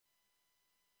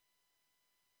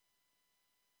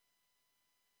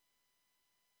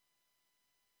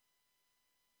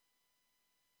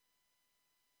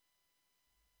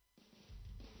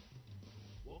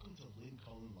Welcome to Lynn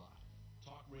Cullen Live,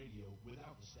 talk radio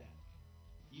without the static.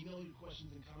 Email your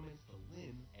questions and comments to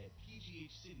lynn at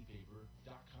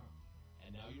pghcitypaper.com.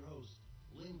 And now your host,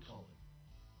 Lynn Cullen.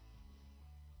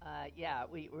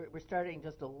 We're starting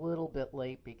just a little bit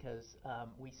late because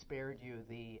we spared you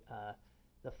the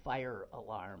fire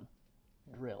alarm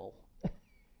drill,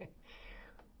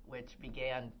 which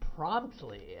began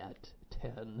promptly at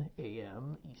 10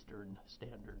 a.m. Eastern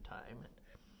Standard Time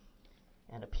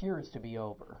and appears to be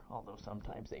over, although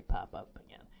sometimes they pop up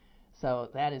again. So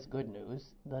that is good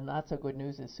news. The not so good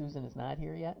news is Susan is not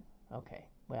here yet? Okay,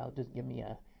 well, just give me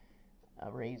a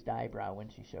raised eyebrow when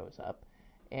she shows up.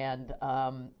 And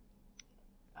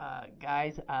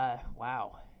guys,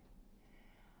 wow.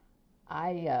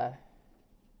 I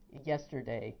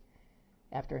yesterday,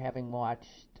 after having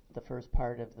watched the first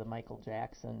part of the Michael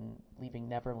Jackson Leaving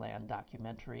Neverland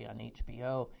documentary on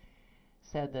HBO,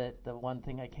 said that the one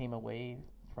thing I came away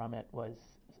from it was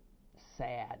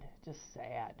sad, just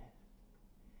sad.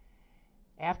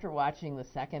 After watching the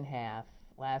second half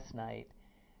last night,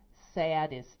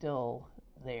 sad is still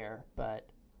there,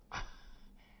 but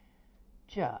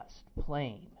just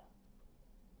plain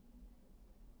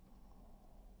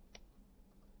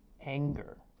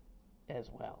anger as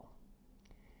well.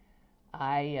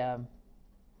 I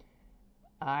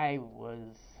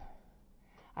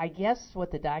guess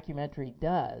what the documentary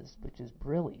does, which is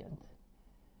brilliant,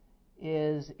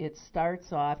 is it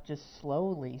starts off just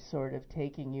slowly sort of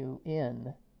taking you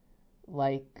in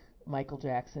like Michael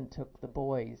Jackson took the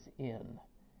boys in.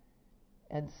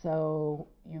 And so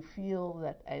you feel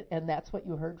that, and that's what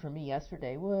you heard from me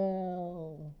yesterday.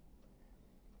 Well,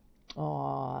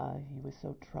 he was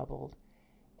so troubled.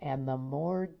 And the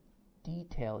more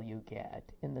detail you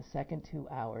get in the second 2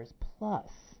 hours, plus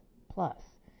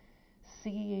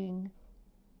seeing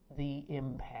the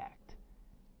impact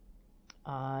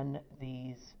on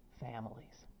these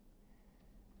families,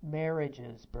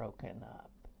 marriages broken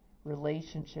up,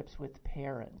 relationships with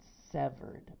parents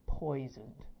severed,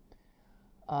 poisoned.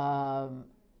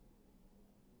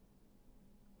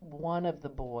 One of the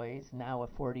boys, now a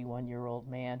 41-year-old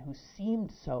man who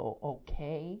seemed so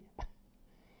okay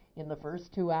in the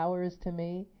first 2 hours to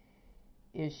me,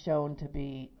 is shown to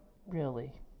be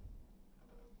really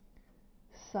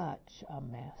such a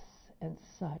mess and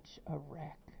such a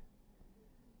wreck,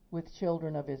 with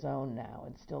children of his own now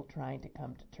and still trying to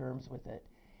come to terms with it.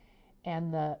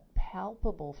 And the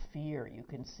palpable fear you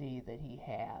can see that he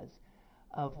has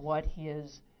of what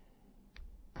his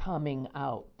coming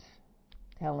out,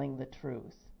 telling the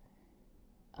truth,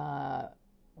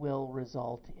 will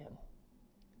result in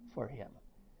for him,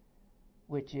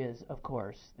 which is, of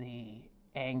course, the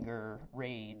anger,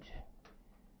 rage,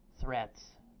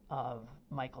 threats of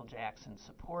Michael Jackson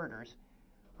supporters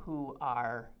who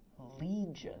are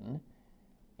legion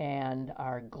and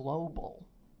are global.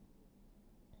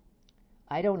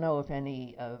 I don't know if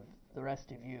any of the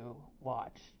rest of you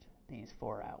watched these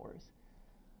 4 hours.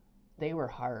 They were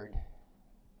hard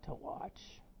to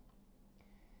watch.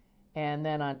 And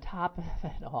then on top of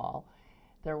it all,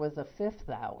 there was a fifth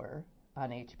hour on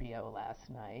HBO last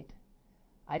night.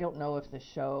 I don't know if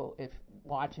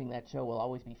watching that show will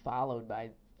always be followed by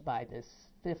this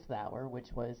fifth hour,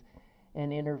 which was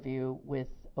an interview with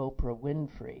Oprah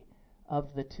Winfrey,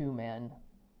 of the two men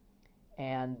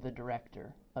and the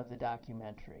director of the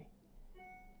documentary.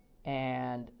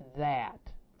 And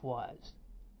that was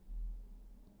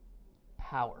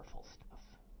powerful stuff.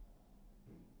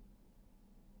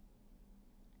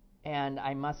 And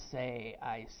I must say,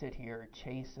 I sit here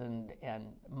chastened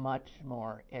and much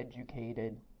more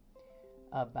educated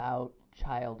about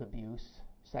child abuse,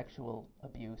 sexual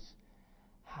abuse,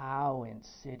 how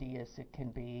insidious it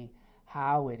can be,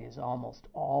 how it is almost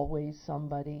always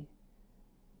somebody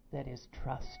that is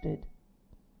trusted,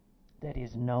 that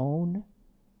is known.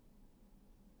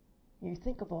 You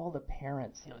think of all the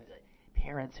parents,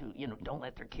 parents who, don't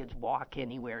let their kids walk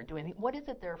anywhere and do anything. What is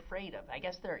it they're afraid of? I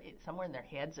guess they're somewhere in their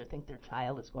heads they think their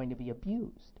child is going to be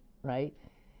abused, right?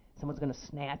 Someone's going to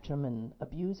snatch them and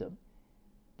abuse them.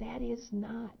 That is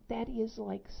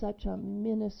like such a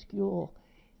minuscule,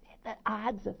 the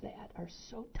odds of that are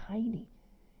so tiny.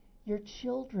 Your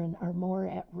children are more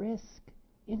at risk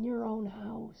in your own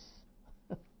house,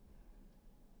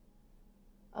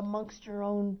 amongst your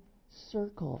own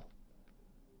circle.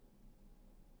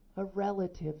 A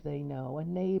relative they know, a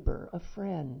neighbor, a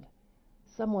friend,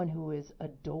 someone who is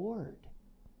adored.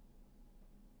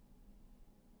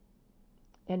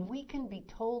 And we can be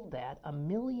told that a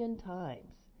million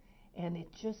times, and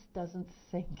it just doesn't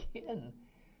sink in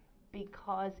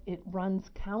because it runs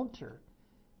counter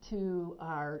to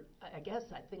our, I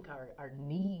guess, I think our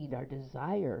need, our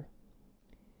desire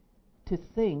to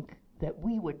think that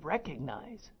we would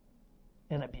recognize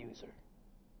an abuser.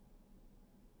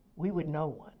 We would know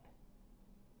one.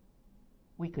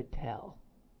 We could tell.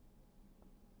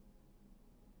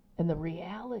 And the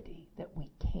reality that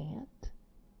we can't.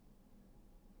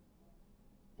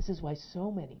 This is why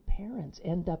so many parents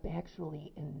end up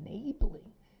actually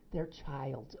enabling their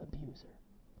child's abuser.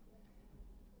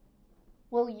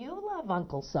 Well, you love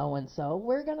Uncle so-and-so.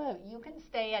 You can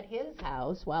stay at his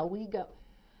house while we go.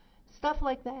 Stuff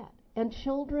like that. And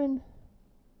children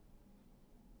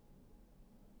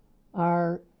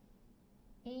are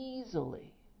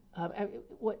easily,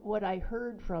 what I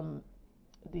heard from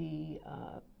the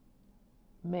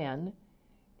men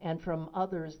and from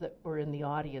others that were in the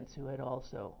audience who had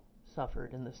also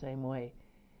suffered in the same way,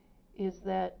 is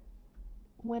that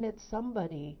when it's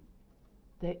somebody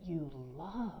that you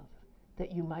love,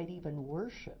 that you might even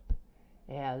worship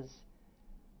as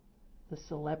the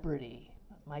celebrity,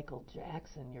 Michael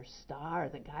Jackson, your star,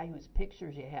 the guy whose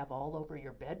pictures you have all over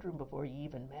your bedroom before you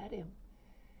even met him,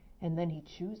 and then he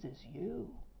chooses you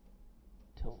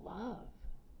to love.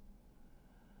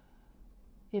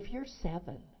 If you're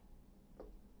 7,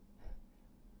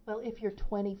 well, if you're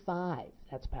 25,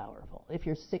 that's powerful. If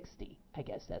you're 60, I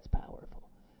guess that's powerful.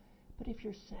 But if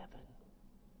you're 7,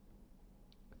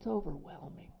 it's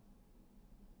overwhelming.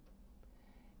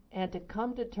 And to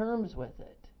come to terms with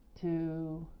it,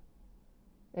 to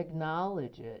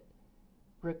acknowledge it,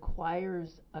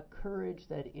 requires a courage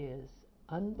that is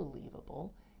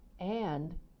unbelievable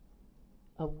and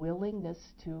a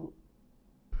willingness to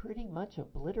pretty much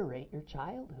obliterate your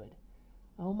childhood.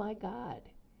 Oh my God.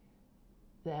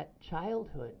 That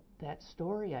childhood, that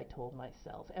story I told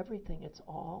myself, everything, it's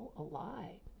all a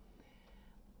lie.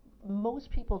 Most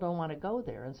people don't want to go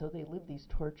there, and so they live these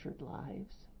tortured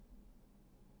lives.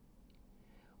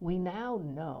 We now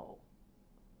know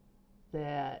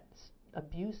that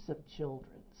abuse of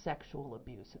children, sexual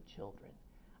abuse of children,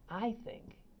 I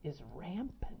think is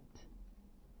rampant.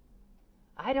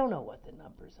 I don't know what the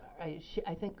numbers are.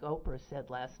 I think Oprah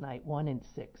said last night 1 in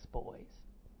 6 boys.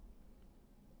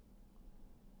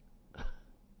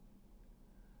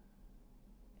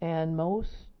 And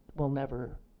most will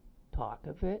never talk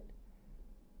of it.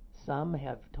 Some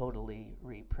have totally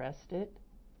repressed it.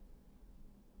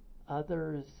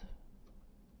 Others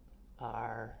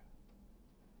are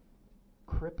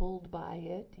crippled by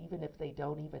it, even if they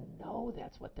don't even know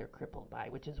that's what they're crippled by,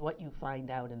 which is what you find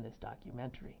out in this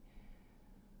documentary.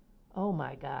 Oh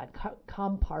my God,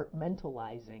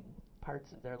 compartmentalizing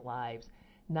parts of their lives,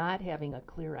 not having a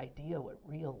clear idea what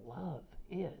real love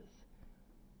is.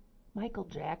 Michael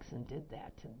Jackson did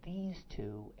that to these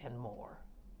two and more.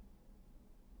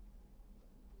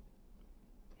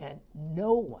 And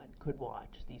no one could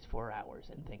watch these 4 hours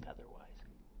and think otherwise.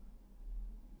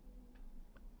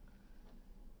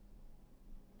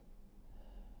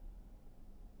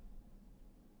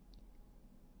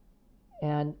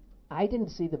 And I didn't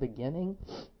see the beginning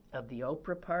of the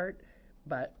Oprah part,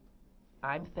 but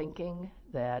I'm thinking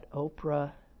that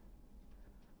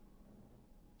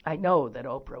I know that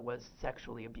Oprah was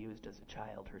sexually abused as a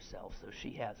child herself, so she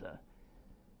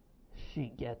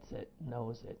gets it,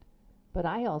 knows it. But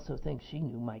I also think she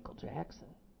knew Michael Jackson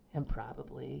and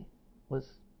probably was,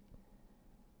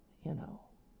 I'm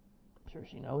sure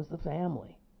she knows the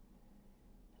family.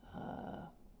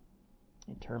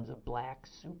 In terms of black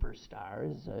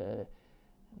superstars,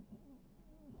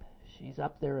 she's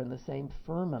up there in the same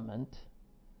firmament.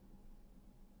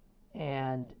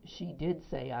 And she did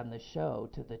say on the show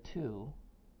to the two,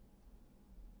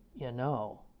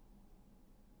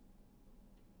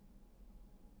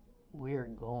 we're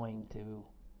going to,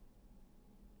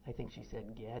 I think she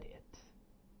said, get it.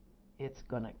 It's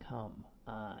going to come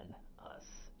on us.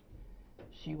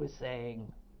 She was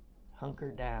saying,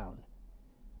 hunker down,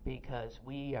 because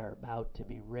we are about to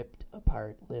be ripped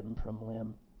apart limb from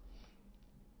limb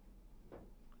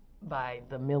by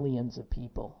the millions of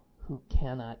people who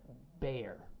cannot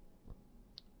bear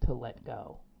to let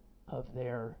go of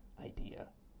their idea,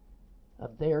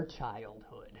 of their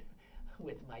childhood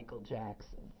with Michael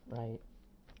Jackson, right?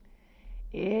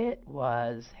 It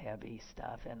was heavy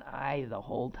stuff, and I, the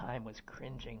whole time, was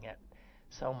cringing at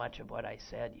so much of what I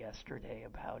said yesterday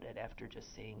about it after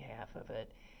just seeing half of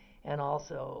it, and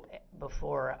also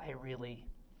before I really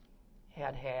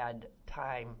had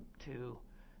time to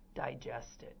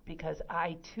digest it, because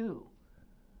I, too,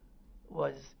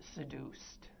 was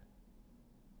seduced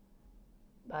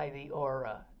by the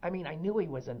aura. I mean, I knew he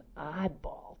was an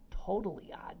oddball,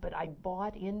 totally odd, but I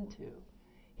bought into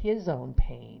his own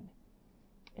pain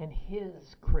and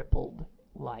his crippled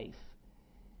life.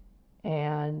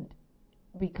 And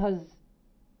because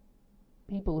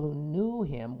people who knew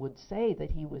him would say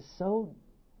that he was so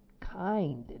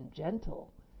kind and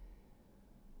gentle.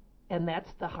 And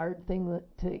that's the hard thing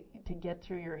to get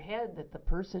through your head, that the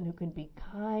person who can be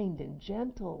kind and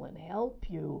gentle and help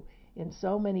you in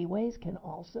so many ways can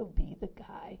also be the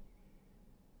guy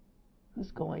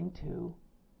who's going to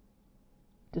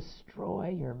destroy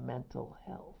your mental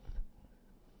health,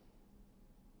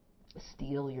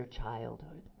 steal your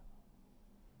childhood.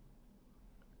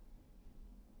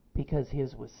 Because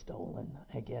his was stolen,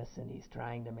 I guess, and he's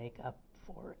trying to make up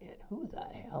for it. Who the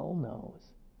hell knows?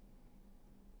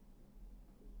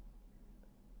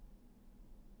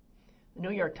 The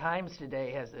New York Times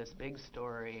today has this big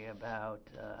story about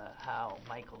how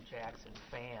Michael Jackson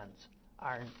fans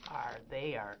are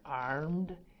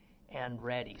armed and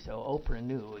ready. So Oprah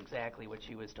knew exactly what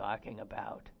she was talking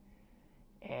about,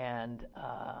 and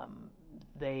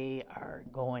they are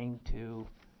going to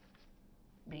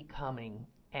be coming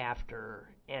after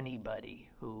anybody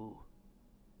who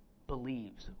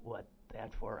believes what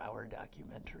that 4-hour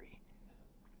documentary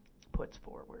puts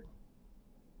forward.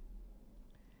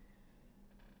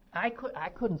 I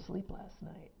couldn't sleep last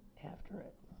night after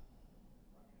it.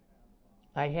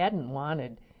 I hadn't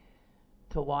wanted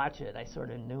to watch it. I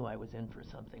sort of knew I was in for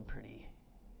something pretty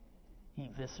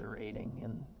eviscerating,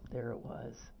 and there it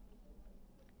was.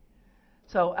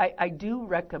 So I do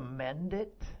recommend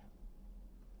it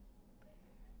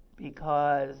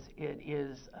because it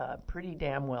is pretty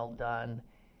damn well done,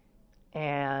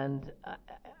 and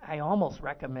I almost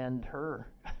recommend her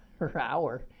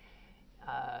hour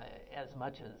as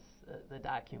much as the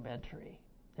documentary.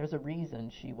 There's a reason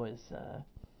she was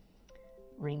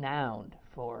renowned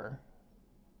for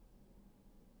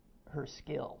her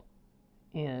skill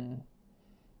in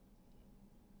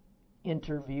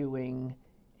interviewing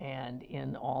and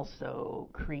in also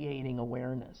creating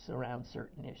awareness around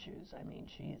certain issues. I mean,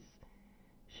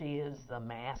 she is the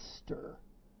master.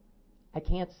 I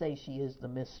can't say she is the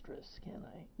mistress, can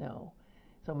I? No.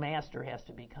 So master has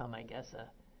to become, I guess, a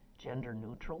gender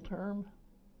neutral term,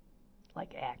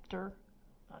 like actor.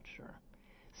 Not sure.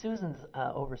 Susan's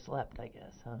overslept, I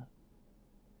guess, huh?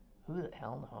 Who the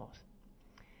hell knows?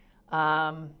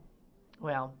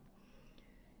 Well,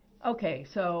 okay,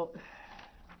 so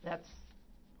that's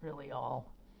really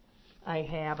all I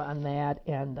have on that,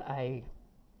 and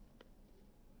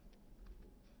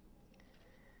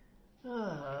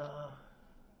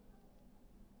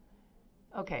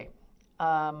okay.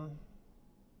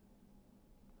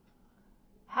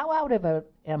 How out of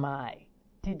it am I?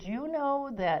 Did you know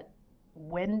that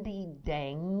Wendy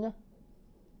Deng,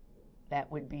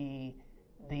 that would be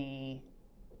the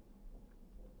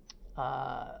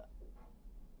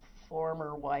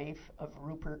former wife of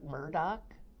Rupert Murdoch?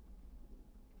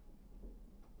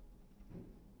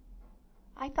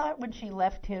 I thought when she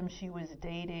left him she was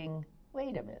dating,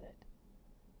 wait a minute,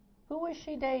 who was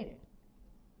she dating?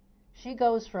 She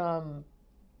goes from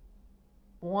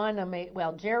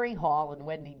Jerry Hall and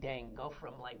Wendy Deng go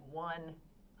from like one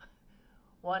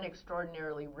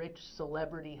extraordinarily rich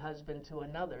celebrity husband to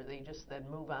another. They just then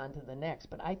move on to the next.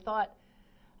 But I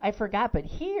forgot, but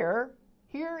here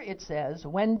it says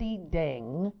Wendy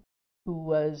Deng, who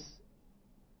was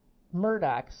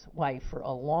Murdoch's wife for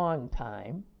a long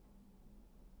time,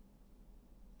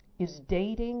 is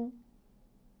dating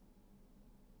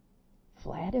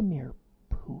Vladimir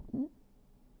Putin?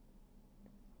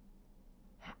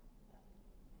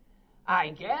 I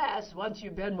guess once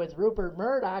you've been with Rupert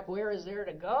Murdoch, where is there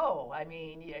to go? I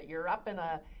mean, you're up in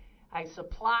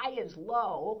supply is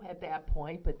low at that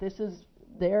point, but this is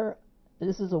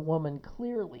a woman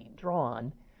clearly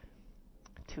drawn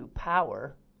to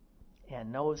power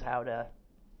and knows how to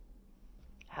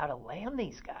land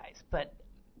these guys. But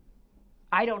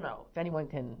I don't know if anyone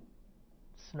can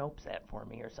Snopes that for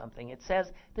me or something. It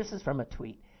says, this is from a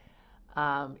tweet.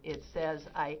 It says,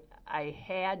 I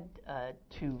had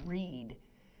to read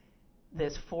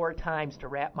this 4 times to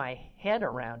wrap my head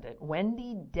around it.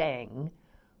 Wendy Deng,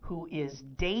 who is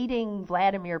dating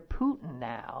Vladimir Putin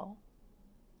now,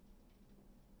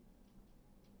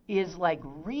 is like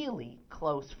really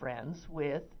close friends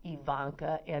with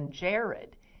Ivanka and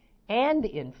Jared. And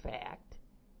in fact,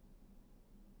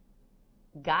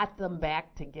 got them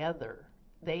back together.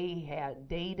 They had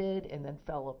dated and then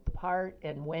fell apart,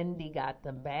 and Wendy got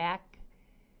them back.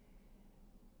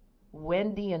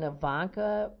 Wendy and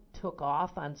Ivanka took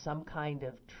off on some kind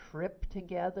of trip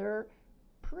together,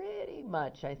 pretty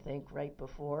much, I think, right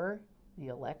before the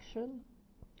election.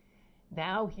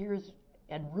 Now here's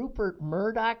And Rupert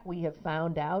Murdoch, we have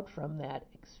found out from that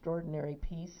extraordinary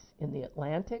piece in The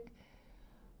Atlantic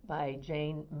by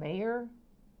Jane Mayer,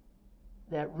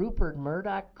 that Rupert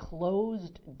Murdoch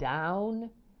closed down.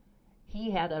 He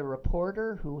had a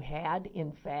reporter who had,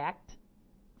 in fact,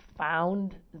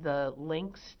 found the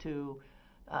links to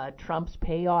Trump's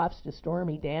payoffs to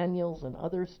Stormy Daniels and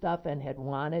other stuff and had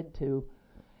wanted to,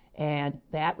 and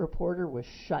that reporter was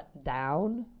shut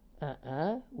down.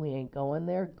 We ain't going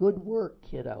there. Good work,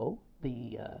 kiddo,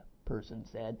 the person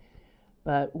said.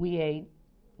 But we ain't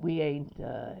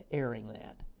airing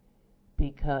that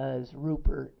because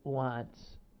Rupert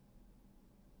wants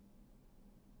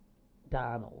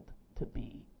Donald to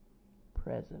be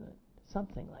president.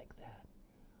 Something like that.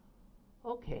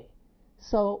 Okay.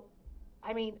 So,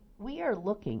 I mean, we are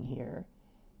looking here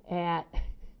at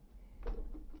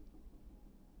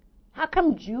how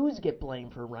come Jews get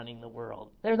blamed for running the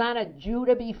world? There's not a Jew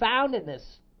to be found in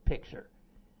this picture.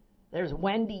 There's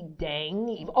Wendy Deng.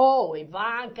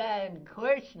 Ivanka and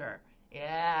Kushner.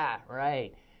 Yeah,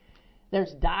 right.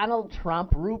 There's Donald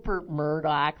Trump, Rupert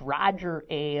Murdoch, Roger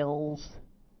Ailes.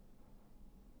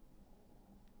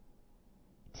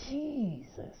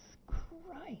 Jesus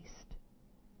Christ.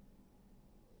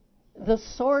 The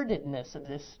sordidness of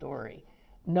this story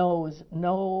knows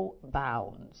no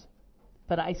bounds.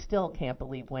 But I still can't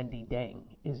believe Wendy Deng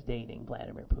is dating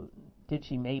Vladimir Putin. Did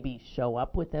she maybe show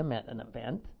up with him at an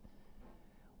event?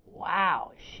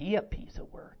 Wow, is she a piece of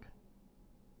work?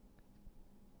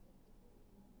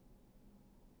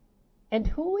 And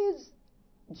who is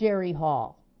Jerry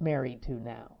Hall married to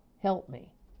now? Help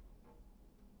me.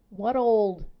 What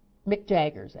old Mick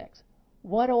Jagger's ex?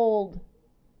 What old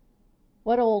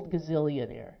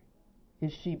gazillionaire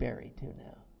is she married to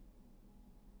now?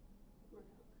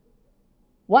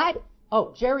 What?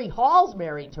 Oh, Jerry Hall's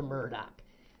married to Murdoch.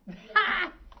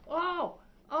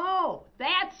 Oh,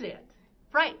 that's it.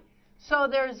 Right. So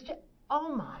there's,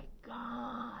 oh my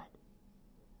God.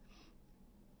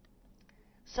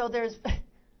 So there's,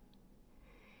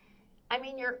 I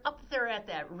mean, you're up there at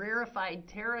that rarefied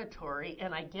territory,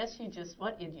 and I guess it's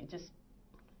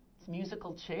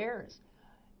musical chairs.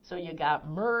 So you got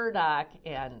Murdoch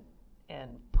and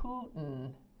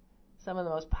Putin, some of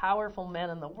the most powerful men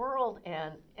in the world,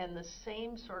 and the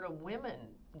same sort of women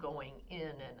going in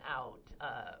and out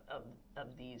of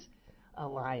these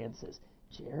alliances.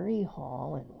 Jerry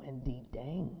Hall and Wendy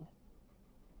Deng.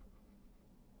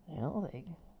 Well,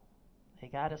 they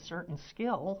got a certain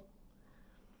skill.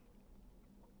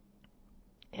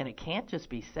 And it can't just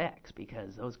be sex,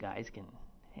 because those guys can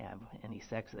have any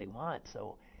sex they want.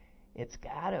 So it's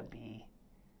got to be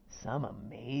some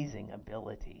amazing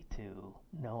ability to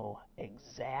know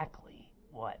exactly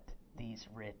what these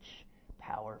rich,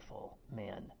 powerful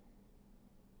men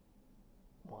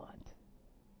want.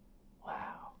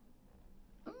 Wow.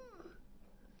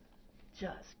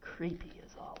 Just creepy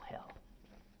as all hell.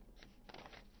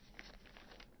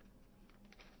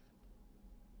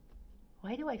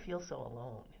 Why do I feel so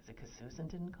alone? Is it because Susan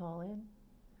didn't call in?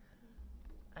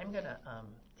 I'm going to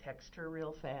text her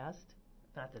real fast.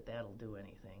 Not that that'll do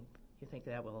anything. You think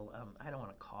that will? I don't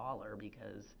want to call her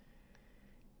because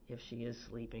if she is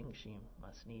sleeping, she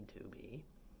must need to be.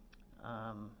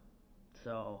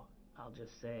 So I'll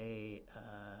just say,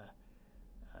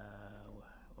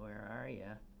 where are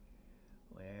you?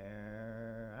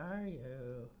 Where are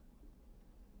you?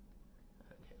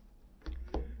 Okay.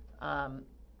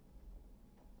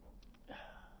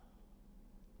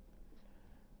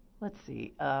 Let's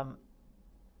see.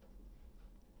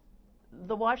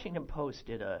 The Washington Post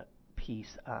did a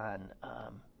piece on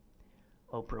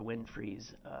Oprah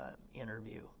Winfrey's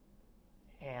interview,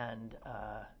 and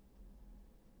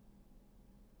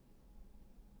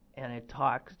it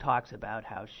talks about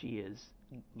how she is,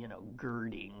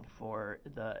 girding for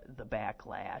the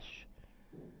backlash.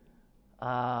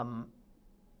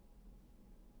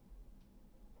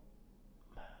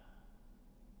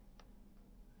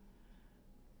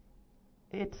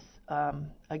 It's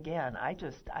again, I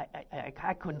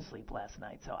couldn't sleep last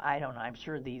night, so I don't know. I'm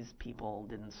sure these people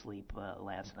didn't sleep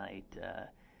last night.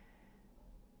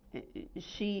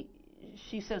 She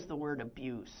says the word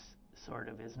abuse sort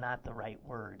of is not the right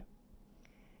word,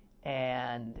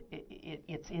 and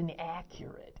it's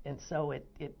inaccurate, and so it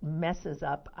messes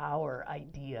up our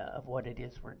idea of what it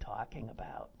is we're talking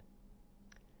about.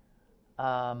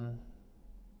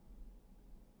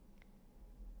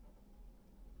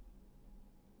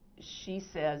 She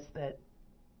says that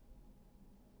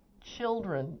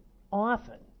children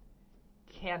often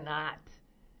cannot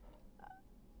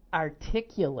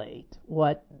articulate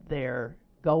what they're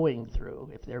going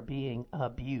through if they're being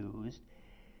abused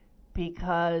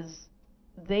because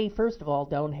they first of all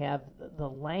don't have the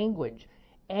language,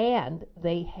 and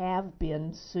they have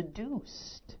been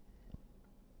seduced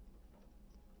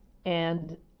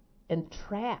and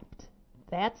entrapped.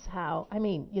 That's how, I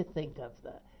mean, you think of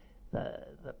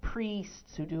the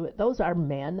priests who do it. Those are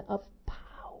men of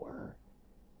power.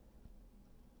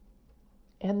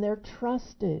 And they're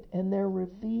trusted and they're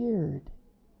revered.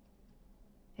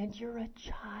 And you're a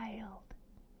child.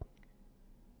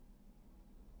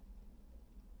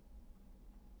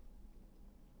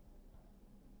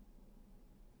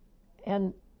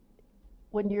 And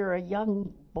when you're a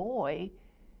young boy,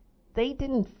 they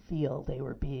didn't feel they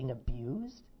were being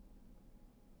abused.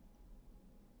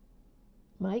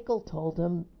 Michael told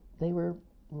them they were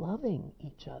loving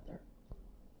each other.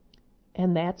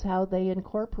 And that's how they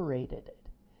incorporated it.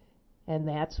 And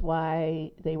that's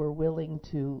why they were willing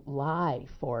to lie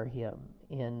for him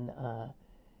in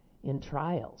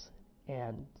trials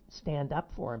and stand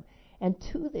up for him. And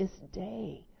to this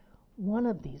day, one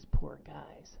of these poor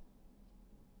guys,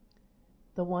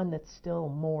 the one that's still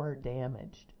more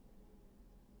damaged,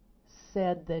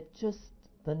 said that just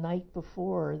the night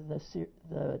before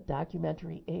the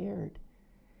documentary aired,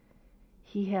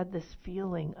 he had this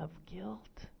feeling of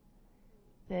guilt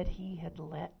that he had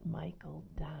let Michael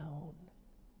down.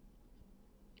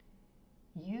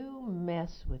 You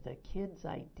mess with a kid's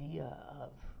idea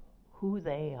of who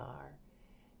they are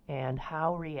and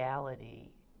how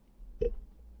reality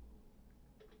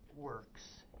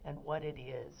works and what it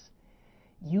is.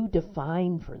 You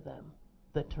define for them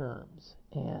the terms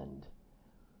and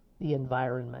the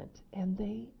environment, and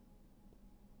they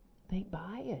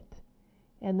buy it.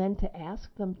 And then to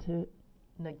ask them to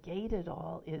negate it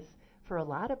all is, for a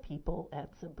lot of people,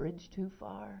 that's a bridge too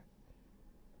far.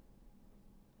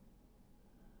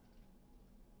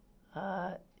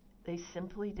 They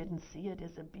simply didn't see it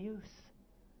as abuse.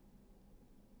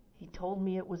 He told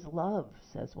me it was love,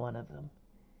 says one of them.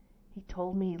 He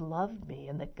told me he loved me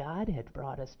and that God had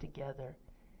brought us together.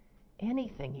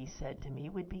 Anything he said to me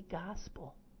would be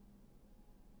gospel.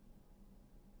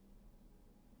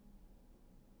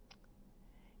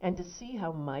 And to see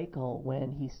how Michael,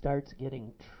 when he starts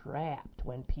getting trapped,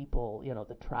 when people,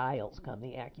 the trials come,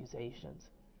 the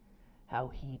accusations, how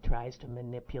he tries to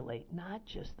manipulate not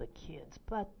just the kids,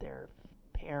 but their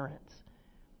parents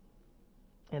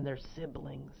and their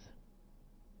siblings,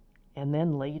 and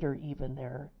then later even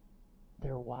their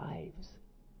wives.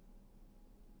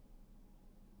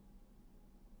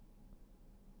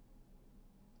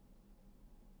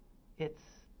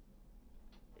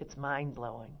 It's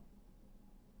mind-blowing.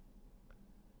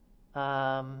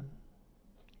 And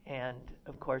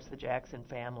of course, the Jackson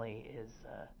family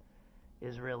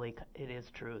is really, it is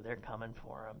true. They're coming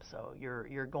for him. So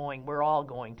we're all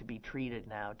going to be treated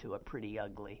now to a pretty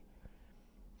ugly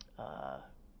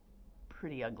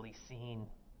scene.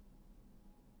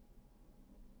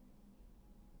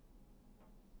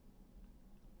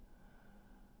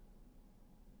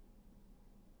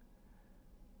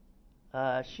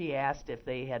 She asked if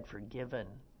they had forgiven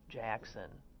Jackson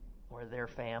or their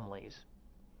families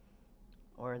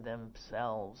or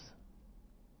themselves.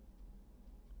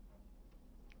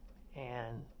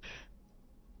 And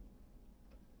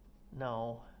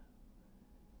no,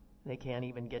 they can't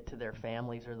even get to their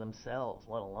families or themselves,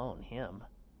 let alone him.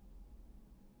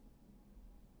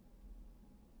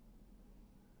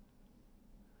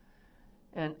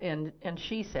 And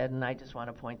she said, and I just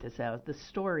want to point this out, the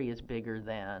story is bigger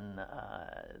than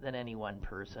any one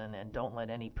person, and don't let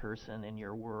any person in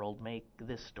your world make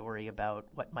this story about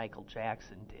what Michael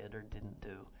Jackson did or didn't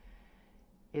do.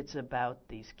 It's about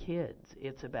these kids.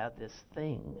 It's about this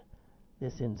thing,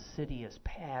 this insidious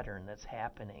pattern that's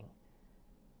happening,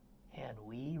 and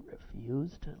we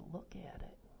refuse to look at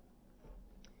it.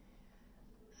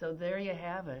 So there you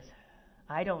have it.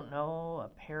 I don't know a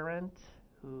parent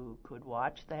who could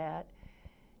watch that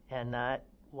and not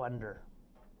wonder.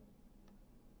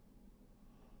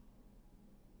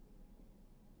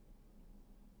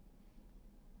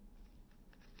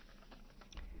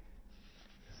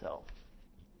 So,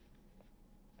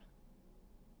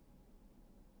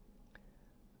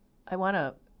 I want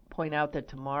to point out that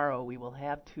tomorrow we will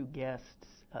have two guests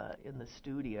in the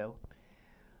studio.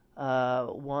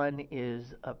 One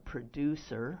is a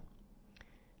producer.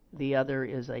 The other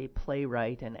is a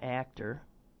playwright and actor.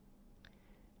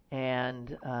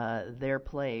 And their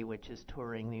play, which is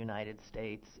touring the United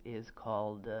States, is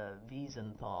called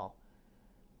Wiesenthal,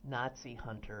 Nazi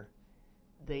Hunter.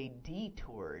 They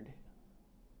detoured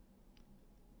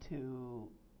to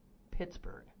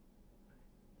Pittsburgh.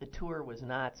 The tour was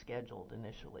not scheduled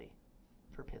initially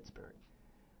for Pittsburgh.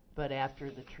 But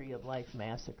after the Tree of Life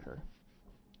massacre,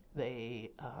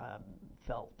 they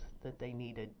felt that they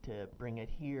needed to bring it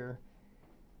here,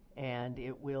 and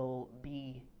it will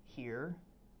be here.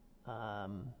 I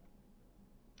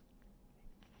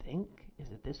think,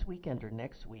 is it this weekend or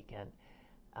next weekend?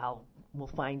 We'll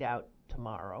find out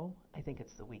tomorrow. I think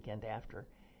it's the weekend after,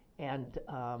 and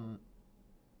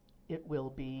it will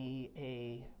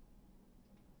be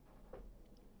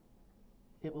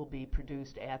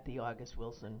produced at the August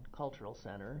Wilson Cultural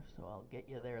Center, so I'll get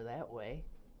you there that way,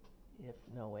 if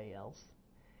no way else.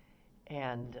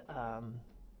 And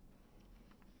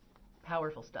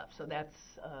powerful stuff. So that's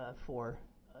for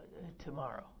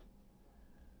tomorrow.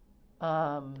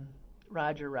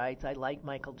 Roger writes, I like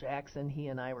Michael Jackson. He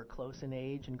and I were close in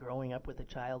age, and growing up with a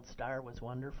child star was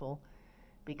wonderful.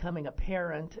 Becoming a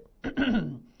parent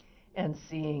and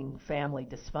seeing family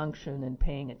dysfunction and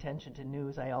paying attention to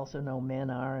news, I also know men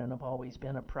are and have always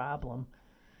been a problem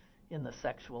in the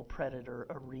sexual predator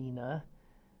arena.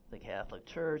 The Catholic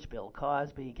Church, Bill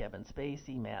Cosby, Kevin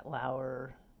Spacey, Matt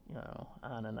Lauer,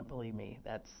 on and on. Believe me,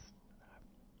 that's...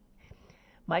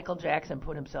 Michael Jackson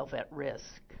put himself at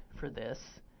risk for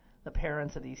this. The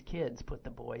parents of these kids put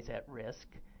the boys at risk.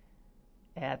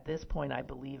 At this point, I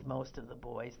believe most of the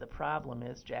boys. The problem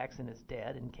is Jackson is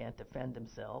dead and can't defend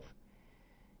himself.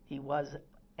 He was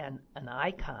an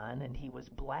icon, and he was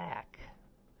black.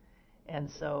 And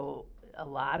so a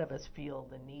lot of us feel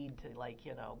the need to,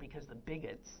 because the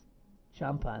bigots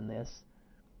jump on this.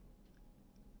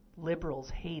 Liberals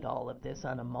hate all of this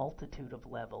on a multitude of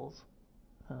levels.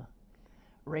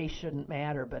 Race shouldn't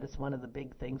matter, but it's one of the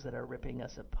big things that are ripping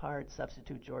us apart.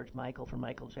 Substitute George Michael for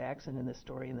Michael Jackson in this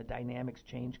story, and the dynamics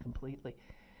change completely.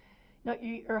 Now,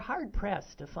 you're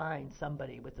hard-pressed to find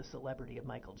somebody with the celebrity of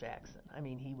Michael Jackson. I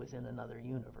mean, he was in another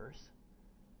universe.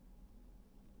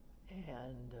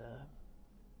 And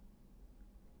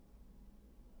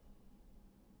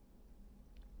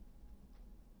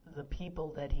the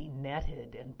people that he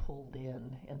netted and pulled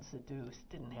in and seduced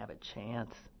didn't have a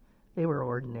chance. They were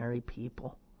ordinary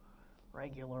people,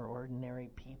 regular ordinary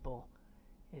people.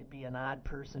 It'd be an odd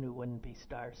person who wouldn't be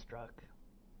starstruck.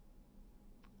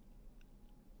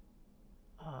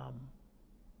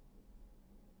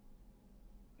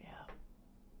 Yeah.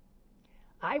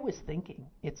 I was thinking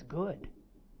it's good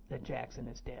that Jackson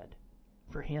is dead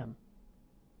for him,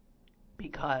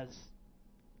 because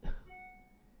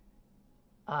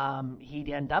he'd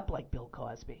end up like Bill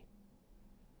Cosby.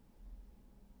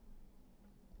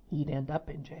 He'd end up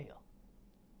in jail.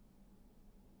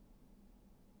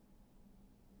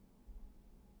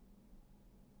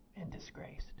 And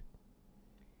disgraced.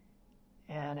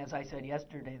 And as I said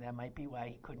yesterday, that might be why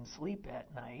he couldn't sleep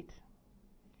at night.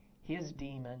 His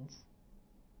demons,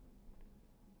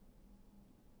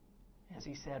 as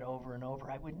he said over and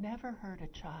over, I would never hurt a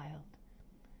child.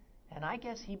 And I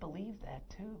guess he believed that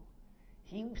too.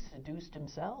 He seduced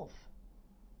himself.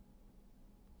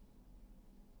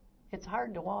 It's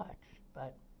hard to watch,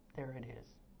 but there it is.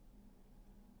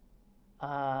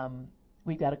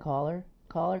 We've got a caller.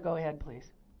 Caller, go ahead, please.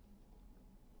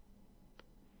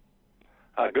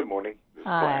 Good morning.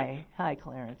 Hi. Hi,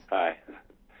 Clarence. Hi.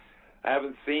 I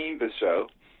haven't seen the show.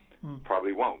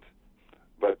 Probably won't.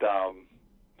 But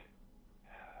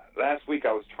last week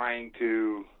I was trying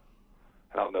to,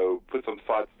 put some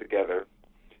thoughts together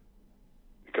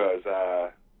because,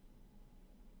 of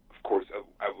course,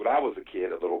 when I was a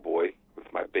kid, a little boy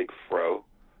with my big fro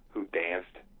who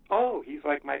danced, he's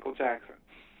like Michael Jackson.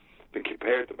 Been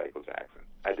compared to Michael Jackson.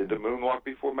 I did the moonwalk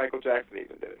before Michael Jackson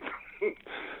even did it.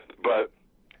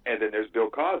 And then there's Bill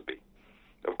Cosby.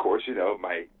 Of course,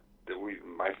 my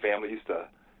family used to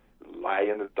lie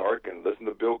in the dark and listen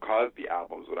to Bill Cosby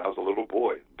albums when I was a little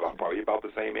boy, probably about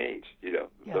the same age,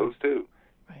 those two.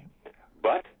 Right.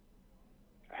 But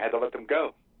I had to let them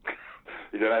go.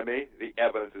 You know what I mean? The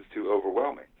evidence is too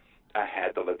overwhelming. I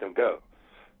had to let them go.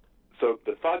 So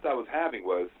the thoughts I was having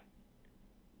was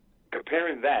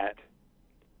comparing that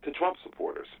to Trump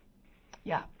supporters.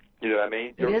 Yeah. You know what I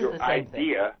mean? It is your the same idea.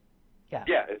 Thing. Yeah.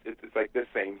 Yeah, it's like the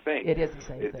same thing. It is the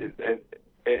same thing.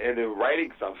 And then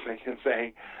writing something and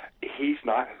saying, he's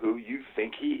not who you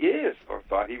think he is or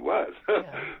thought he was. Yeah.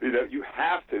 You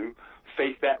have to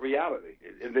face that reality.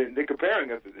 And then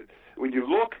comparing us, when you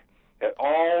look at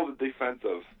all the defense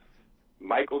of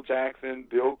Michael Jackson,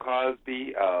 Bill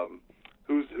Cosby,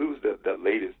 who's the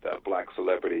latest black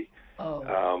celebrity?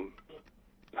 I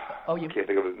can't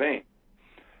think of his name.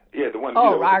 Yeah, the one.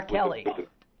 R. Kelly.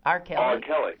 R. Kelly. R.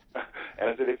 Kelly. And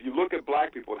I said, if you look at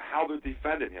black people and how they're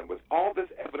defending him with all this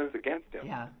evidence against him,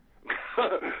 yeah.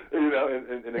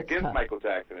 and against tough. Michael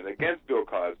Jackson and against Bill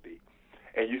Cosby,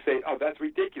 and you say, that's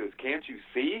ridiculous. Can't you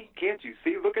see? Can't you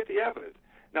see? Look at the evidence.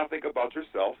 Now think about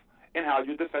yourself and how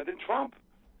you're defending Trump.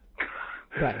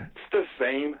 Right. It's the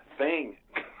same thing.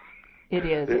 It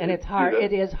is, and it's hard.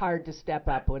 It is hard to step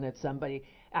up when it's somebody.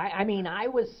 I mean, I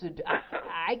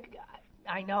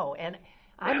know, and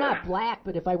I'm not black,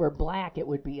 but if I were black, it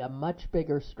would be a much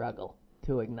bigger struggle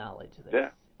to acknowledge this. Yeah.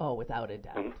 Oh, without a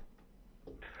doubt.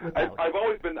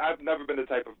 I've never been the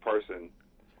type of person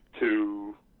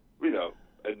to,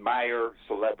 admire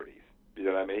celebrities. You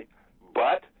know what I mean?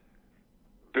 But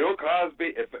Bill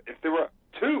Cosby, if there were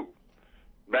two,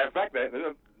 matter of fact,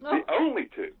 the only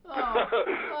two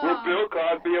were Bill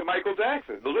Cosby and Michael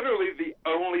Jackson. Literally the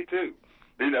only two.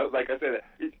 Like I said,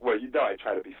 I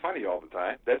try to be funny all the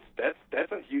time. That's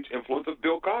a huge influence of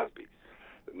Bill Cosby.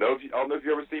 I don't know if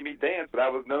you ever see me dance, but I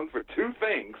was known for two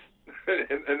things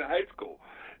in high school: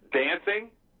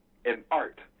 dancing and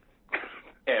art,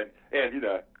 and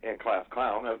class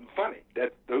clown. I'm funny.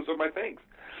 Those are my things.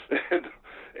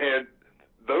 and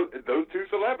those two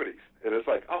celebrities, and it's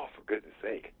like, oh, for goodness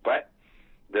sake! But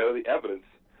the evidence.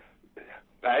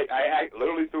 I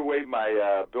literally threw away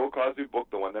my Bill Cosby book,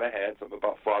 the one that I had, something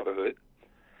about fatherhood,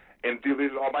 and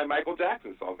deleted all my Michael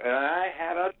Jackson songs, and I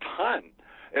had a ton.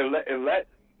 And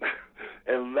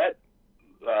let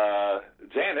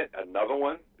Janet, another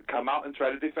one, come out and try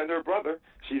to defend her brother.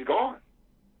 She's gone.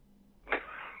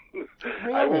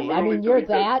 Really? I mean, you're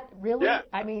that? Really? Yeah.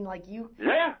 I mean, like you...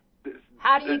 Yeah.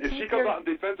 How do you if she comes out and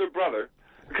defends her brother,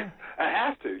 I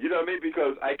have to. You know what I mean?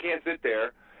 Because I can't sit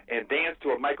there and dance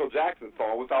to a Michael Jackson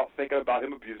song without thinking about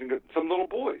him abusing some little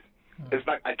boys. It's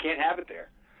not. I can't have it there.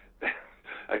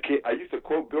 I can't. I used to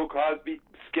quote Bill Cosby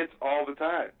skits all the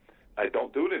time. I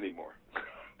don't do it anymore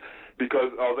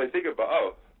because all I think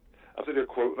about, I'm sitting there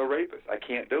quoting a rapist. I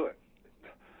can't do it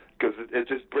because it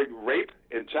just brings rape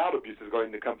and child abuse is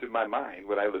going to come to my mind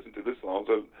when I listen to the songs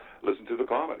or listen to the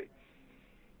comedy.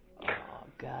 Oh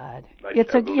God!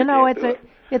 It's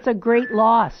a great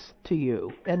loss to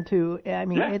you and to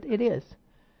it is.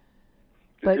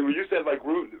 But you said like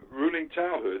ruining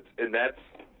childhoods, and that's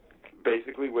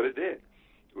basically what it did.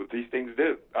 What these things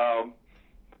do.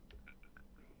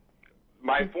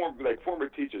 My former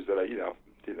teachers that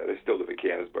they still live in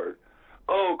Canonsburg.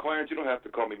 Oh, Clarence, you don't have to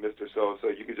call me Mr. So-and-so.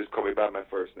 You can just call me by my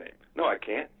first name. No, I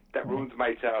can't. That ruins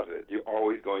my childhood. You're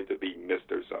always going to be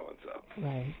Mr. So-and-so.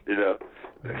 Right.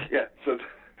 Yeah. So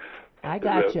I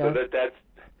gotcha. So that's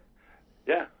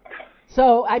yeah.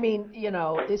 So I mean,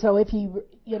 so if you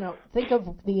think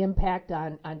of the impact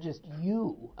on just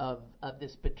you of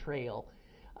this betrayal,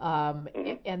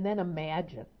 and then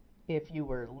imagine if you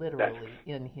were literally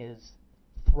in his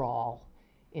thrall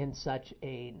in such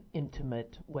an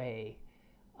intimate way.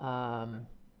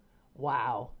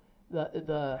 Wow. That's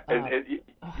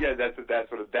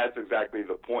exactly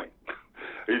the point.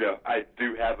 I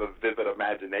do have a vivid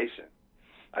imagination.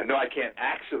 I know I can't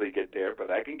actually get there, but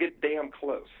I can get damn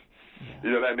close. Yeah.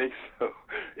 You know what I mean? So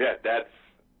yeah, that's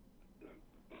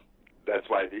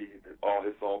why all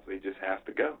his songs, he just has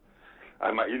to go.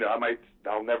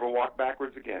 I'll never walk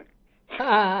backwards again.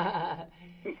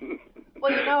 Well,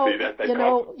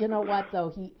 you know what though,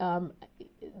 he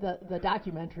the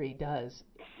documentary does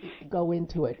go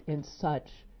into it in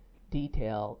such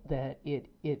detail that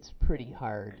it's pretty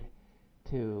hard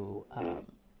to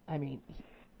I mean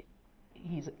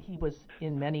he was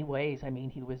in many ways, I mean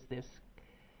he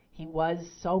was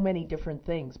so many different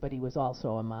things, but he was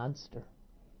also a monster.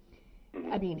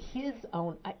 I mean his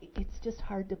own it's just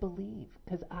hard to believe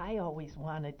because I always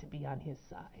wanted to be on his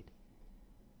side.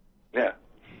 Yeah.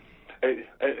 And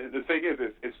the thing is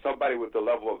if somebody with the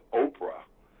level of Oprah,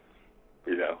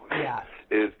 yeah,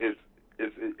 is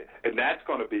and that's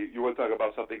going to be, you want to talk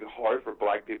about something hard for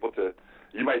black people to,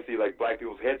 you might see like black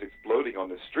people's heads exploding on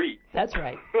the street. That's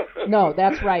right. No,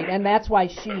 that's right. And that's why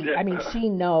she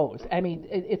knows. I mean,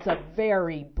 it's a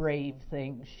very brave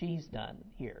thing she's done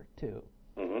here, too.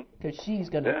 Because she's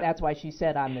going to, that's why she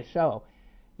said on the show,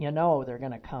 they're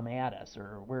going to come at us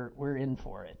or we're in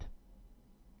for it.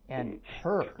 And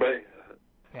her. But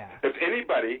if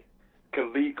anybody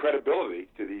can lead credibility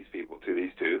to these people, to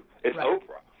these two, it's right.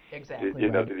 Oprah. Exactly.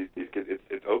 To these kids,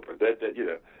 it's Oprah.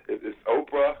 It's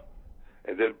Oprah,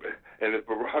 and if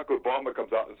Barack Obama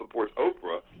comes out and supports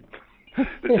Oprah,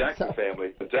 the Jackson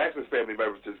family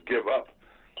members just give up.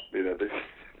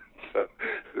 So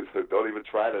don't even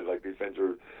try to like defend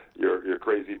your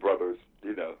crazy brother's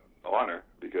honor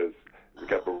because you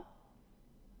got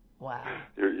wow.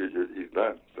 He's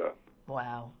done. So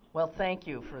wow. Well, thank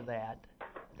you for that.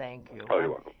 Thank you. Oh,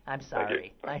 you're welcome. I'm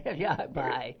sorry. Yeah.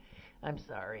 Bye. I'm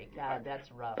sorry. God,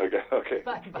 that's rough. Okay.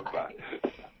 Bye.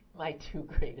 My two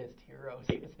greatest heroes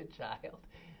as a child,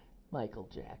 Michael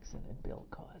Jackson and Bill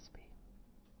Cosby.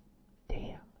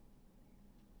 Damn.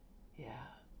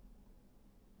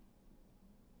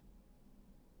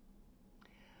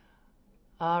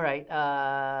 All right.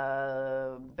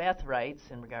 Beth writes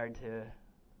in regard to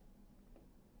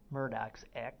Murdoch's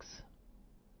ex.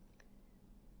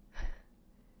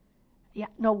 Yeah,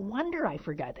 no wonder I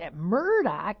forgot that.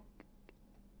 Murdoch,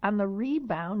 on the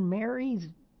rebound, marries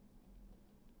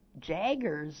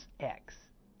Jagger's ex,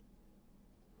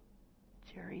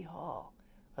 Jerry Hall.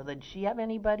 Or did she have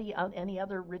anybody, any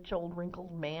other rich old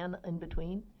wrinkled man in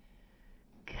between?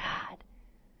 God.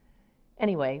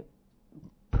 Anyway,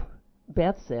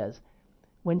 Beth says,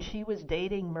 when she was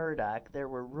dating Murdoch, there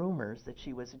were rumors that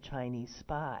she was a Chinese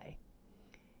spy.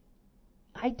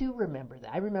 I do remember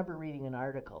that. I remember reading an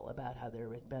article about how there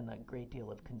had been a great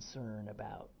deal of concern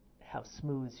about how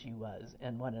smooth she was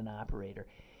and what an operator.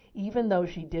 Even though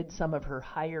she did some of her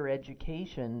higher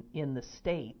education in the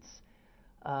States,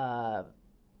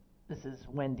 this is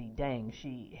Wendy Deng,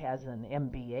 she has an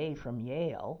MBA from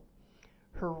Yale.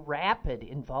 Her rapid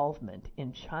involvement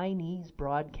in Chinese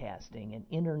broadcasting and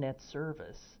internet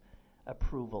service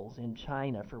approvals in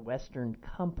China for Western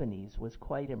companies was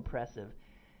quite impressive,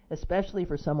 especially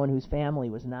for someone whose family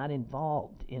was not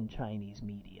involved in Chinese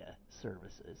media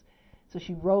services. So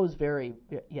she rose very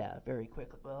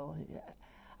quickly. Well,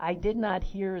 I did not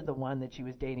hear the one that she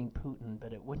was dating Putin,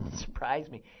 but it wouldn't surprise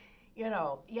me.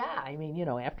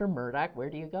 After Murdoch, where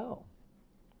do you go?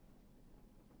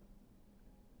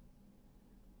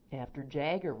 After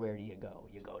Jagger, where do you go?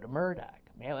 You go to Murdoch.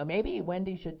 Maybe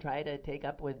Wendy should try to take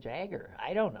up with Jagger.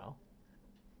 I don't know.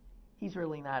 He's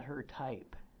really not her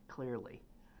type, clearly.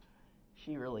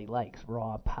 She really likes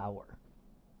raw power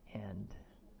and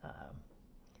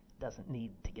doesn't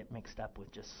need to get mixed up with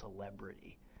just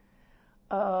celebrity.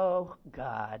 Oh,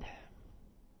 God.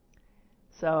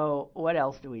 So, what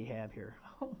else do we have here?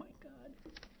 Oh, my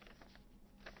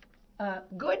God.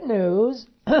 Good news.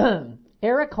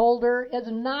 Eric Holder is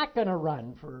not going to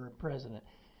run for president.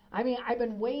 I mean, I've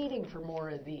been waiting for more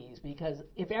of these because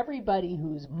if everybody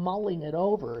who's mulling it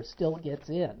over still gets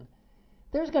in,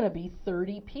 there's going to be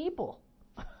 30 people.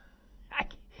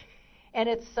 And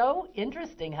it's so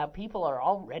interesting how people are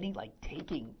already like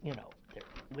taking, they're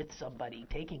with somebody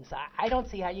taking side. I don't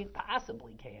see how you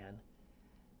possibly can.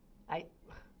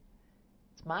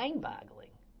 It's mind-boggling.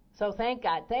 So thank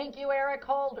God. Thank you, Eric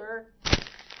Holder.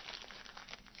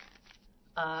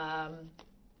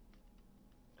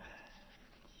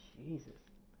 Jesus.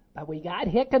 But we got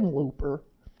Hickenlooper.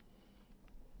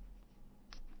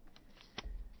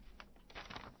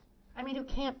 I mean,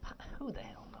 who the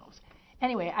hell knows?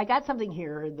 Anyway, I got something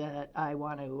here that I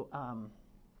want to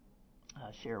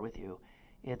share with you.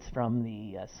 It's from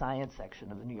the science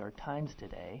section of the New York Times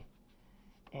today.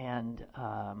 And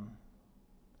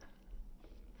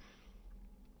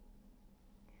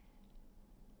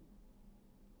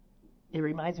it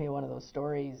reminds me of one of those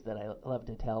stories that I love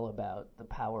to tell about the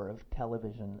power of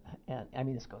television. And I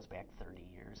mean, this goes back 30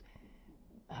 years.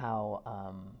 How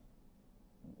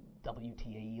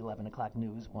WTA 11 o'clock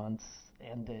news once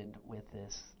ended with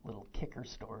this little kicker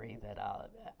story that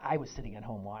I was sitting at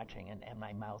home watching, and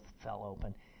my mouth fell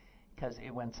open because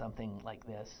it went something like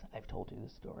this. I've told you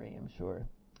this story, I'm sure.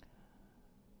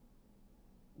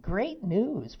 Great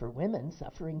news for women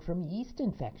suffering from yeast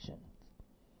infections.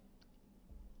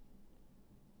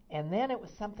 And then it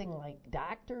was something like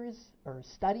doctors or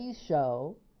studies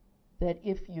show that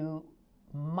if you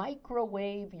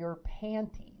microwave your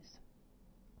panties,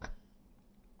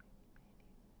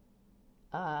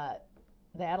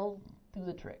 that'll do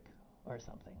the trick or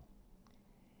something.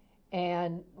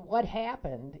 And what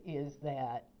happened is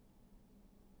that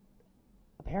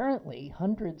apparently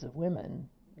hundreds of women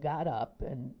got up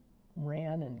and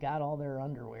ran and got all their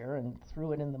underwear and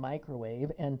threw it in the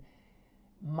microwave, and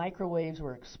microwaves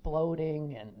were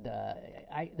exploding. And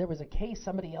there was a case,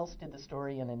 somebody else did the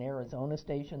story in an Arizona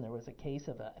station. There was a case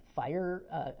of a fire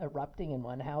erupting in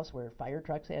one house where fire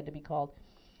trucks had to be called.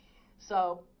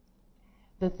 So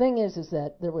the thing is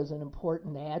that there was an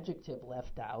important adjective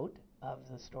left out of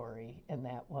the story, and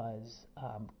that was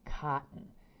cotton.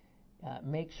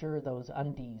 Make sure those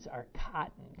undies are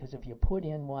cotton, because if you put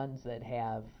in ones that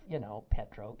have,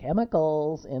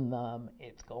 petrochemicals in them,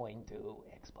 it's going to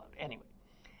explode. Anyway,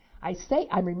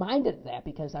 I'm reminded of that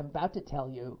because I'm about to tell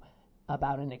you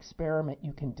about an experiment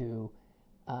you can do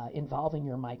involving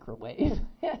your microwave.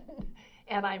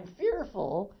 And I'm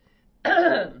fearful.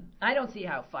 I don't see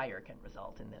how fire can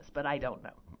result in this, but I don't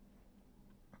know.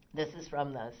 This is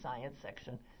from the science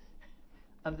section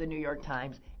of the New York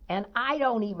Times, and I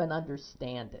don't even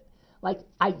understand it. Like,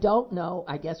 I don't know,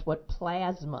 I guess, what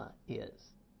plasma is.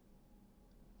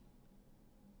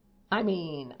 I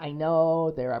mean, I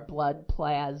know there are blood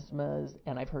plasmas,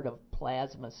 and I've heard of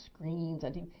plasma screens,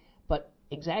 but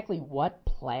exactly what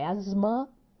plasma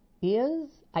is,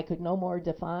 I could no more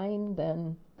define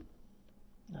than,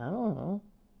 I don't know.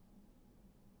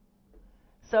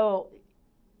 So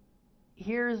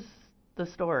here's the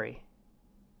story.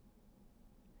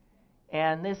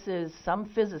 And this is some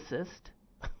physicist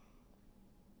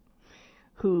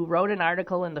who wrote an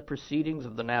article in the Proceedings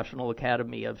of the National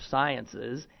Academy of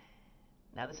Sciences.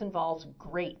 Now this involves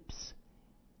grapes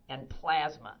and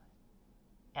plasma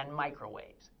and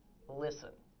microwaves. Listen,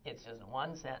 it's just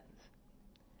one sentence.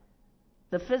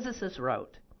 The physicist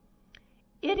wrote,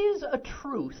 "It is a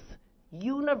truth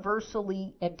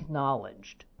universally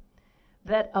acknowledged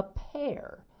that a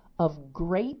pair of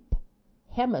grape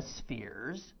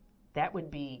hemispheres," that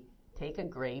would be, take a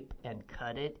grape and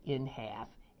cut it in half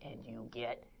and you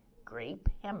get grape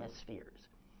hemispheres.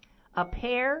 A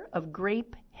pair of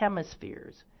grape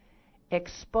hemispheres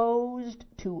exposed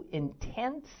to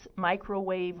intense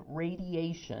microwave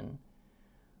radiation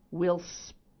will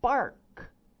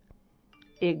spark,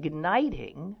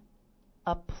 igniting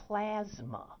a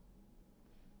plasma.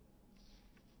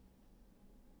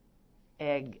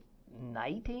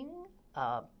 Igniting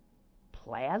a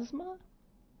plasma?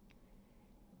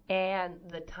 And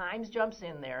the Times jumps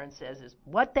in there and says,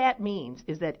 what that means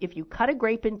is that if you cut a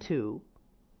grape in two,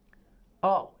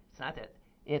 it's not that,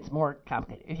 it's more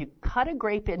complicated. If you cut a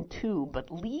grape in two, but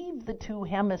leave the two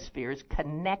hemispheres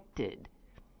connected,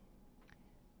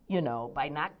 by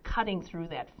not cutting through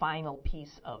that final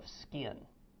piece of skin.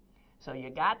 So you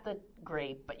got the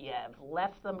grape, but you have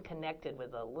left them connected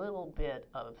with a little bit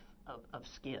of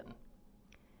skin.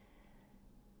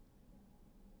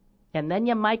 And then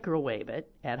you microwave it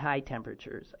at high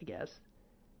temperatures, I guess.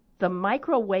 The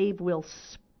microwave will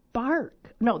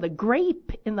spark. No, the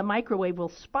grape in the microwave will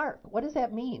spark. What does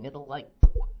that mean? It'll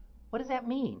what does that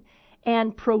mean?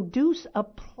 And produce a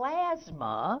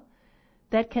plasma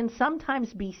that can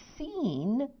sometimes be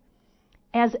seen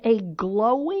as a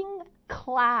glowing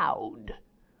cloud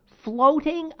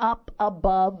floating up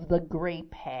above the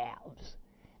grape halves.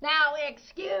 Now,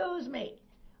 excuse me.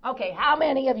 Okay, how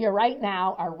many of you right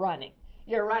now are running?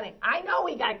 You're running. I know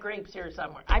we got grapes here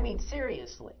somewhere. I mean,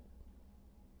 seriously.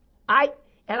 And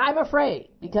I'm afraid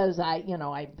because I've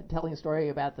been telling a story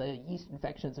about the yeast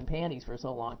infections in panties for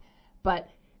so long. But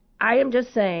I am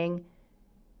just saying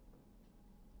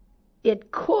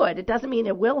it could. It doesn't mean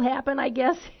it will happen, I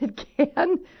guess. It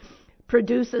can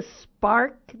produce a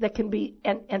spark that can be,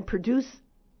 and produce,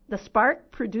 the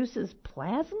spark produces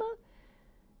plasma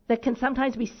that can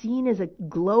sometimes be seen as a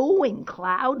glowing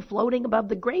cloud floating above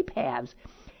the grape halves.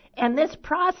 And this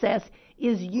process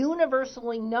is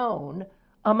universally known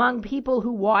among people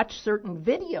who watch certain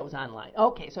videos online.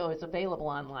 Okay, so it's available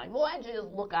online. Well, why don't you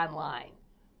just look online?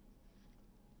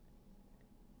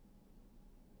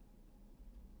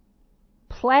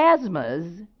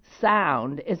 Plasmas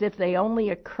sound as if they only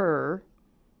occur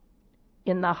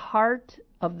in the heart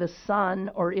of the sun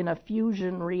or in a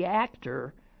fusion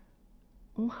reactor.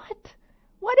 What?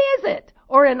 What is it?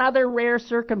 Or in other rare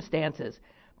circumstances.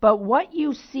 But what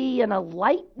you see in a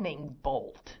lightning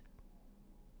bolt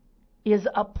is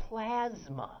a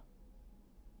plasma.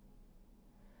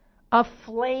 A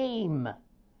flame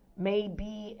may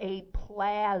be a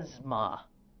plasma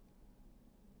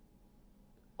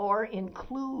or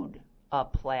include a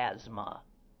plasma.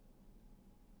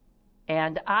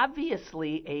 And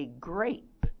obviously a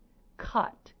grape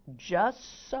cut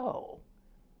just so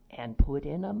and put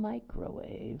in a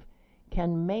microwave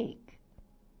can make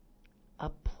a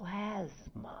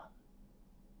plasma.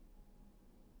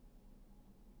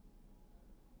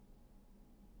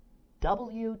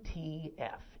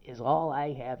 WTF is all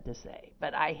I have to say.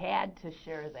 But I had to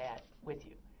share that with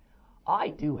you. I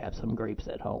do have some grapes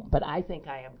at home, but I think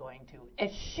I am going to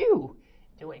eschew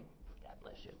doing, God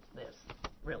bless you, this.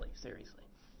 Really, seriously.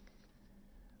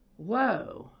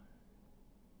 Whoa.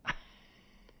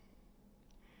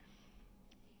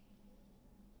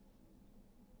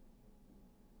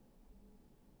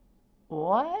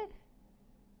 What?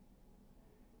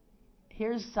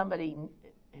 Here's somebody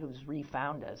who's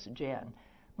refound us, Jen.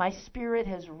 My spirit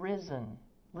has risen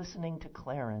listening to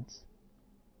Clarence.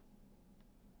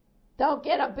 Don't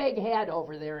get a big head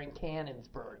over there in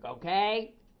Cannonsburg,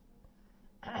 okay?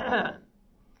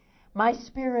 My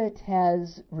spirit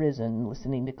has risen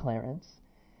listening to Clarence.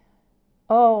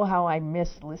 Oh, how I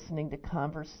miss listening to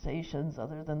conversations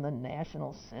other than the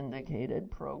national syndicated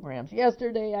programs.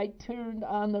 Yesterday I tuned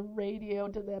on the radio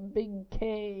to that Big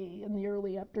K in the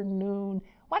early afternoon.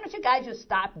 Why don't you guys just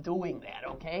stop doing that,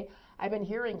 okay? I've been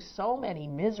hearing so many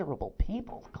miserable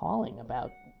people calling about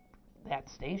that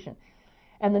station.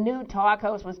 And the new talk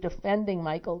host was defending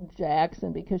Michael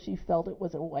Jackson because she felt it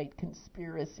was a white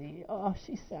conspiracy. Oh,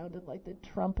 she sounded like the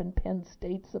Trump and Penn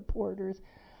State supporters.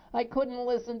 I couldn't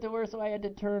listen to her, so I had to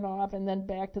turn off and then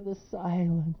back to the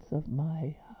silence of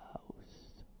my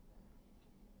house.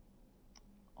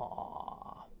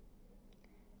 Aw.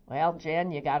 Well,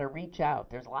 Jen, you got to reach out.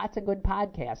 There's lots of good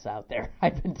podcasts out there,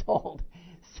 I've been told.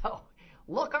 So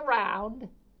look around.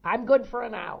 I'm good for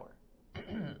an hour.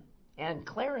 And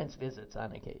Clarence visits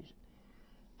on occasion.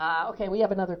 Okay, we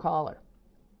have another caller.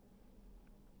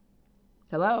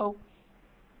 Hello?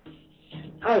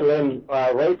 Hi, Lynn.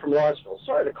 Ray from Lawrenceville.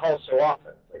 Sorry to call so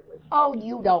often lately. Oh,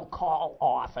 you don't call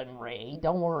often, Ray.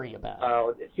 Don't worry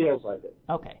about it. It feels like it.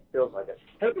 Okay. Feels like it.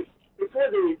 Hey,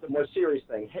 before the more serious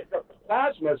thing, the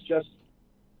plasma is just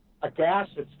a gas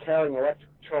that's carrying electric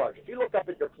charge. If you look up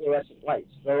at your fluorescent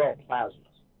lights, they're all plasmas.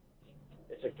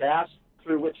 It's a gas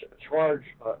through which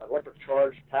electric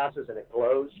charge passes and it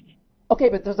glows. Okay,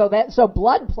 but so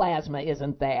blood plasma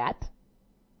isn't that?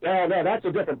 No, that's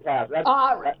a different plasma.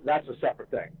 That's a separate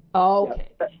thing. Okay.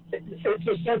 Yeah. It's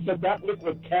a sense that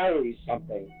liquid carries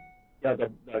something.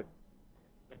 The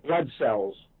blood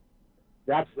cells.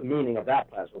 That's the meaning of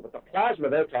that plasma. But the plasma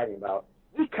they're talking about,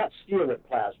 we cut steel with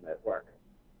plasma at work.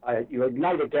 You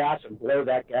ignite a gas and blow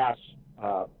that gas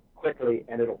quickly,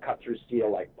 and it'll cut through steel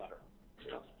like butter.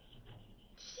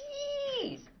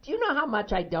 Jeez. Do you know how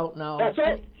much I don't know? That's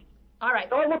it. All right.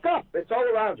 Don't look up. It's all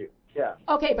around you. Yeah.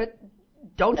 Okay, but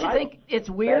don't you think it's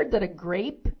weird that a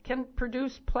grape can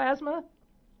produce plasma?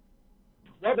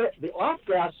 Well, the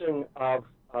off-gassing of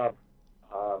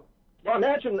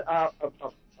imagine a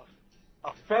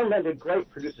fermented grape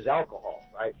produces alcohol,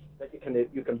 right? That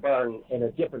you can burn in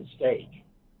a different stage.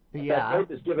 Yeah. That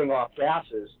grape is giving off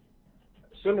gases,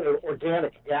 similar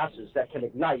organic gases that can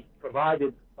ignite,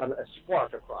 provided a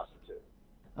spark across the two.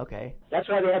 Okay. That's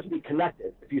why they have to be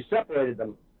connected. If you separated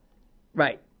them,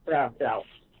 right? Yeah.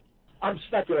 I'm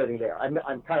speculating there. I'm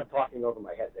kind of talking over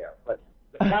my head there. But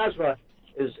the plasma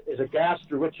is a gas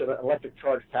through which an electric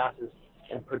charge passes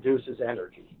and produces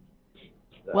energy.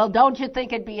 Well, don't you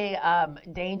think it'd be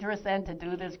dangerous then to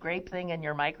do this grape thing in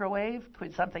your microwave?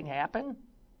 Could something happen?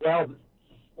 Well,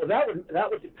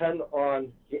 that would depend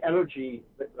on the energy,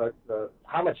 the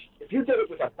how much. If you did it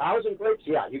with 1,000 grapes,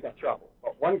 yeah, you got trouble.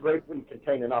 But one grape wouldn't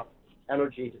contain enough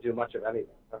energy to do much of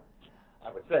anything,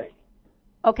 I would think.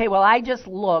 Okay, well, I just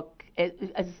look.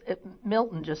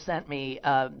 Milton just sent me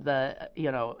a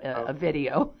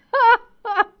video.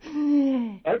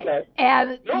 Okay.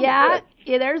 And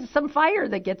there's some fire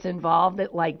that gets involved.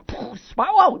 It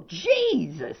oh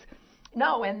Jesus!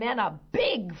 No, and then a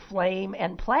big flame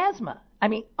and plasma. I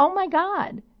mean, oh my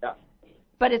God. Yeah.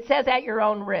 But it says at your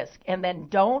own risk, and then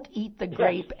don't eat the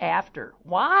grape after.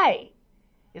 Why?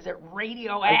 Is it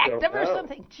radioactive or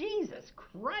something? Jesus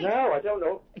Christ. No, I don't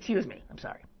know. Excuse me. I'm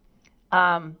sorry.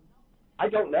 I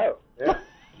don't know. Yeah.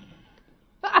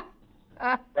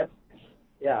 But,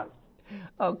 yeah.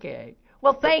 Okay.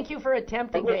 Well, thank you for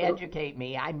attempting to educate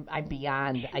me. I'm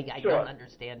beyond. I don't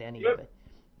understand any of it.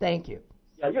 Thank you.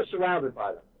 Yeah, you're surrounded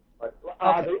by them. But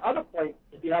Okay. The other point,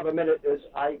 if you have a minute, is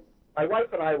my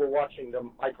wife and I were watching the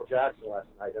Michael Jackson last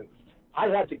night, and I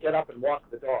had to get up and walk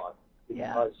the dog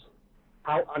because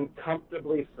how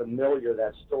uncomfortably familiar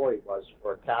that story was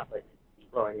for a Catholic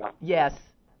growing up. Yes.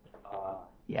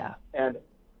 Yeah. And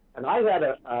I had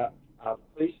a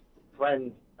police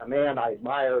friend, a man I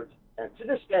admired, and to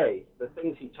this day, the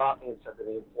things he taught me and said to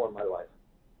me informed my life.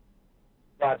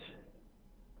 But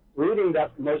reading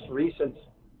that most recent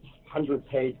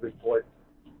 100-page report,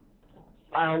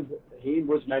 found he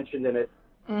was mentioned in it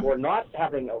for not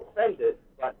having offended,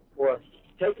 but for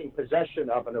taking possession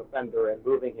of an offender and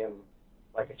moving him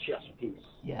like a chess piece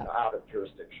out of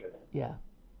jurisdiction. Yeah.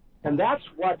 And that's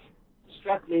what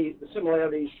struck me, the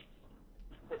similarities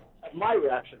of my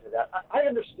reaction to that. I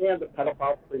understand the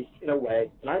pedophile police in a way,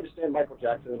 and I understand Michael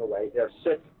Jackson in a way. They're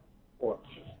sick or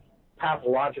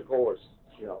pathological or,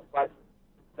 but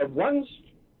the ones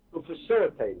who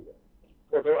facilitated it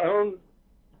for their own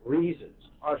reasons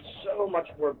are so much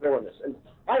more villainous. And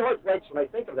my heart breaks when I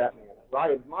think of that man, who I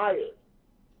admired.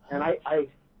 And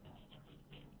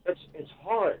it's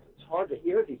hard. It's hard to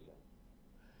hear these things.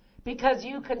 Because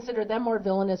you consider them more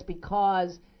villainous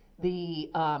because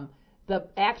the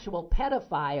actual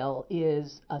pedophile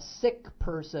is a sick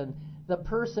person, the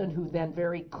person who then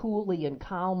very coolly and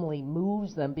calmly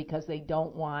moves them because they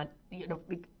don't want,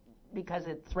 because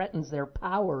it threatens their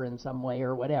power in some way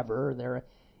or whatever.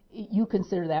 You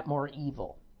consider that more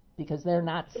evil because they're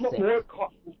not sick.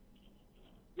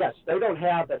 Yes, they don't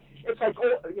have that. It's like,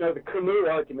 the Camus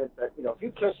argument that, if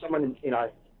you kill someone in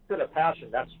a fit of passion,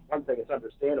 that's one thing, it's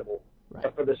understandable. Right.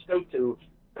 But for the state to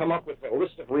come up with a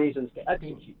list of reasons to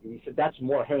execute you, he said that's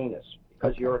more heinous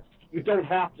because you don't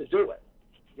have to do it.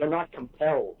 You're not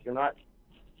compelled. You're not.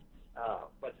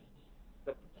 But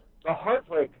the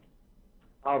heartbreak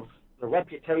of the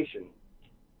reputation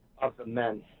of the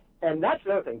men, and that's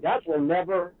the other thing. That will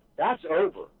never. That's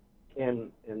over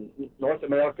in North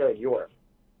America and Europe.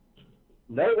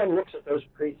 No one looks at those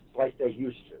priests like they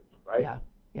used to, right? Yeah,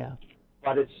 yeah.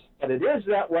 But it is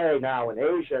that way now in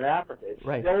Asia and Africa. It's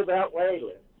still that way,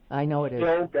 Lynn. I know it is.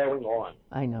 Still going on.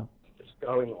 I know. It's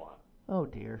going on. Oh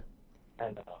dear.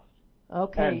 And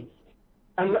okay.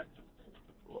 And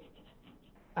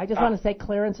I just want to say,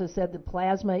 Clarence has said that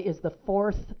plasma is the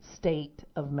fourth state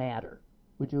of matter.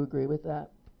 Would you agree with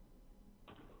that?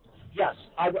 yes,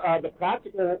 the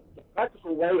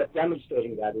practical way of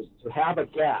demonstrating that is to have a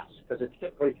gas, because it's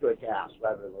typically through a gas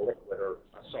rather than a liquid or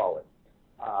a solid.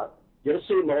 You'll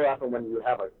see more often when you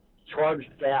have a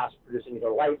charged gas producing either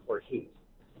light or heat.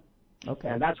 Okay.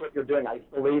 And that's what you're doing, I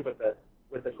believe,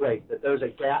 with the grate. That there's a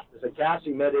gas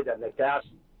emitted, and the gas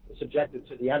is subjected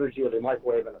to the energy of the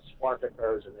microwave, and a spark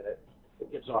occurs, and then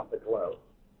it gives off the glow.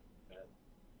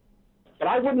 But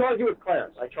I wouldn't argue with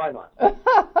Clarence. I try not.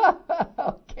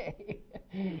 Okay.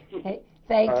 Hey,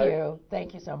 thank you.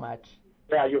 Thank you so much.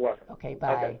 Yeah, you're welcome. Okay,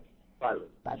 bye. Okay. Bye.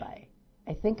 Bye-bye.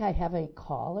 I think I have a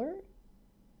caller.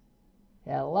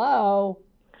 Hello.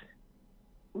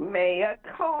 Mea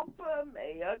culpa,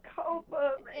 mea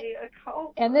culpa, mea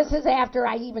culpa. And this is after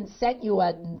I even sent you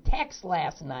a text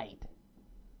last night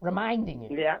reminding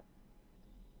you. Yeah.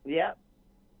 Yeah.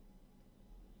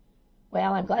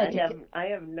 Well, I'm glad I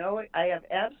have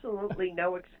absolutely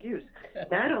no excuse.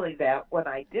 Not only that, when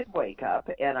I did wake up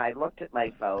and I looked at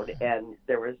my phone and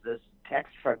there was this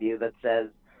text from you that says,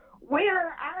 "Where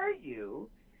are you?"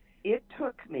 It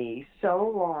took me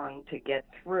so long to get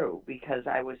through because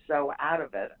I was so out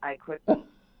of it, I couldn't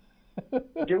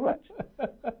do it.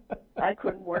 I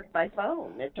couldn't work my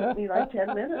phone. It took me like 10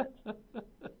 minutes.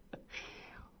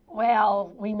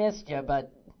 Well, we missed you,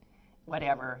 but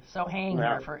whatever. So hang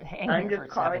here for 7 minutes. I'm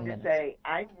just calling to say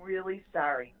I'm really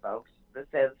sorry, folks. This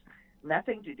has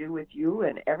nothing to do with you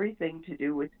and everything to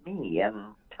do with me and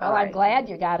time. Well, I'm glad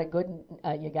you got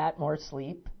you got more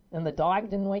sleep. And the dog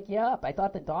didn't wake you up. I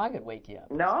thought the dog would wake you up.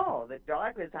 No, the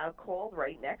dog was out cold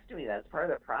right next to me. That's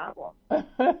part of the problem.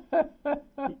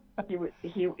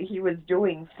 He was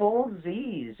doing full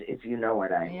Z's, if you know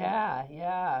what I mean.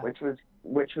 Yeah. Which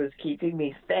was keeping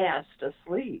me fast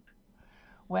asleep.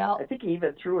 Well, I think he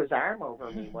even threw his arm over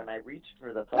me when I reached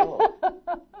for the pillow.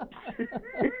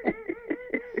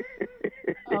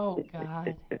 Oh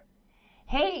God.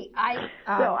 Hey,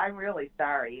 so I'm really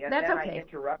sorry, and that's then okay. I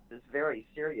interrupt this very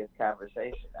serious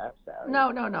conversation. I'm sorry.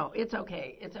 No, it's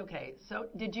okay. It's okay. So,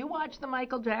 did you watch the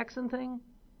Michael Jackson thing?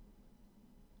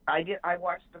 I did. I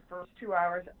watched the first 2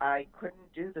 hours. I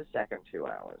couldn't do the second 2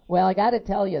 hours. Well, I got to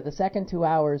tell you, the second 2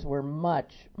 hours were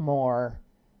much more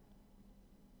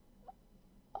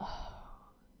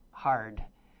hard.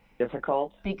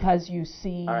 Difficult? Because you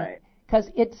see, all right.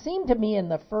 Because it seemed to me in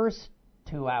the first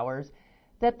 2 hours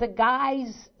that the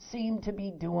guys seemed to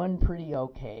be doing pretty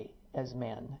okay as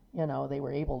men. You know, they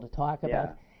were able to talk about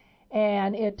it.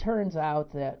 And it turns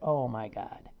out that, oh my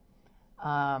God,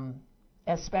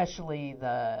 especially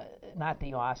not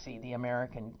the Aussie, the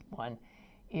American one,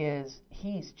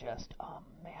 he's just a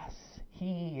mess.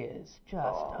 He is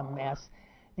just a mess.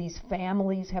 These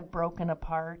families have broken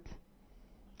apart.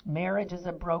 Marriages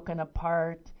have broken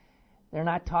apart. They're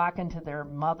not talking to their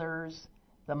mothers.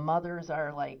 The mothers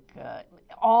are like,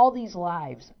 all these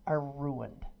lives are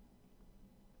ruined.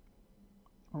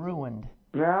 Ruined.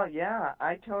 Well, yeah,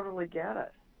 I totally get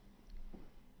it.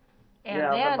 And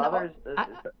then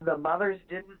the mothers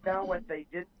didn't know what they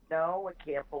didn't know. I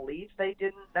can't believe they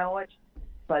didn't know it,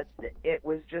 but it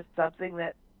was just something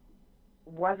that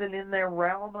wasn't in their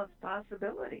realm of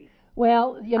possibilities.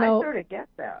 Well, you know, I sort of get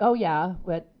that. Oh yeah,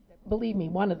 but believe me,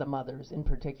 one of the mothers in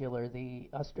particular, the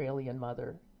Australian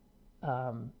mother.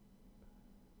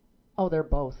 They're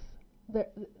both.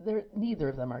 They're neither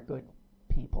of them are good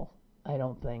people. I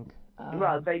don't think.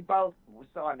 Well, they both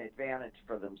saw an advantage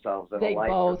for themselves. They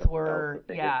both were.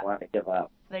 They didn't want to give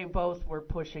up. They both were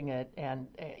pushing it, and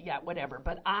whatever.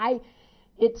 But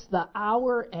it's the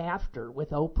hour after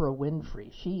with Oprah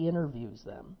Winfrey. She interviews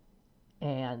them,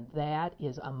 and that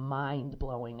is a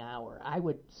mind-blowing hour. I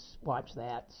would watch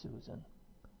that, Susan.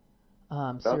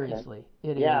 Seriously,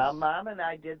 it is. Yeah, Mom and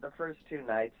I did the first 2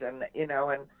 nights, and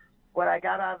and what I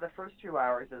got out of the first 2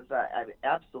 hours is I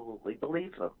absolutely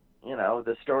believe them.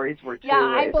 The stories were true. Yeah,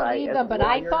 I believe them, but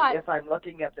I thought if I'm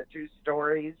looking at the 2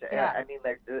 stories, I mean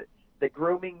the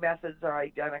grooming methods are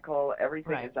identical.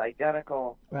 Everything Right. is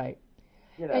identical. Right.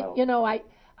 You know. And, you know, I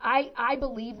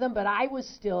believe them, but I was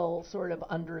still sort of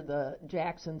under the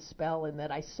Jackson spell in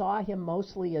that I saw him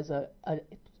mostly as a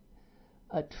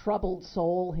troubled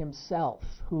soul himself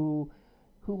who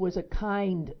was a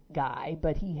kind guy,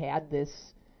 but he had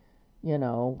this, you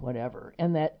know, whatever.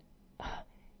 And that,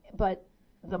 but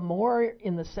the more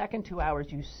in the second 2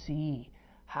 hours you see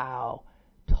how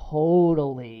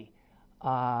totally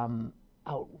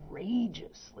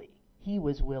outrageously he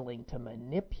was willing to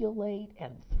manipulate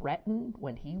and threaten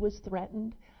when he was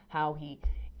threatened, how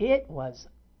it was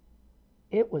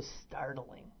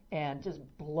startling and just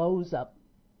blows up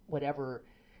whatever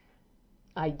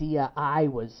idea I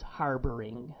was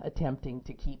harboring, attempting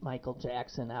to keep Michael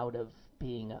Jackson out of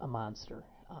being a monster.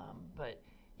 But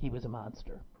he was a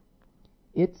monster.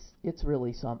 It's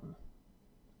really something.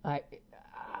 I'm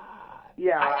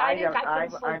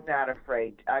not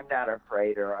afraid. I'm not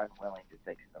afraid, or unwilling to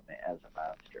think of him as a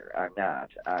monster. I'm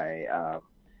not.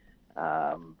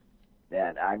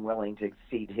 And I'm willing to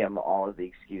cede him all of the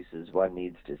excuses one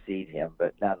needs to cede him,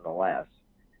 but nonetheless,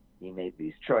 he made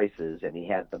these choices, and he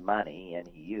had the money, and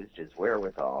he used his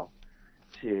wherewithal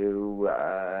to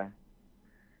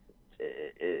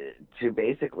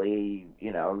basically,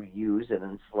 you know, use and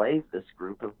enslave this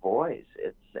group of boys.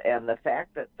 And the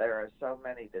fact that there are so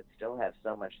many that still have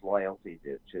so much loyalty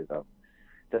to them,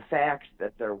 the fact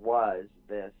that there was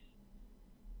this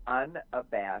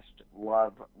unabashed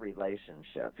love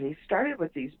relationship. He started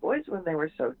with these boys when they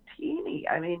were so teeny.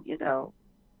 I mean, you know,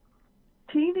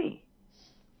 teeny.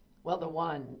 Well, the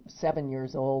one 7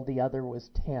 years old, the other was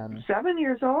 10. 7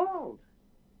 years old.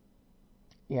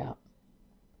 Yeah.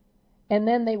 And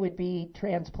then they would be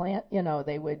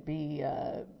they would be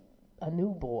a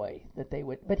new boy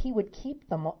but he would keep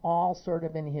them all sort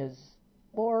of in his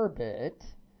orbit.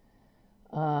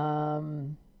 Yeah,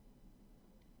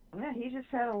 he just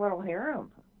had a little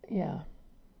harem. Yeah.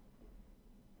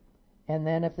 And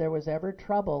then if there was ever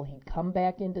trouble, he'd come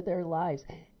back into their lives.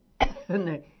 And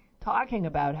they're talking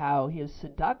about how his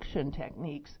seduction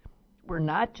techniques were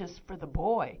not just for the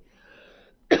boy,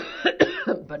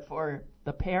 but for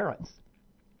the parents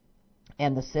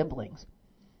and the siblings.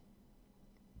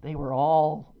 They were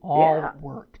all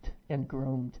worked and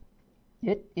groomed.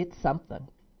 It's something.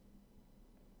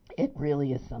 It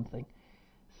really is something.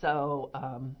 So,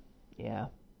 yeah.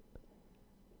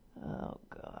 Oh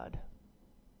God.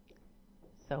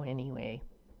 So anyway,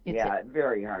 it's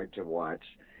very hard to watch.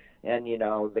 And you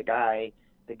know, the guy's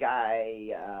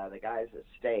estate.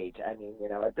 I mean, you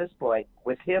know, at this point,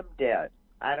 with him dead,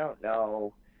 I don't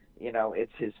know. You know,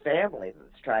 it's his family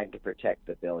that's trying to protect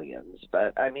the billions.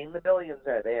 But I mean, the billions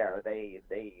are there. They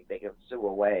can sue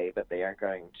away, but they aren't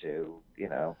going to. You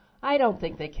know. I don't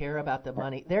think they care about the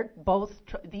money. They're both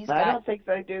these guys. I don't think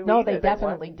they do. No, either. They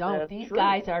definitely don't. These truth.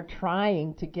 guys are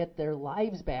trying to get their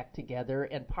lives back together,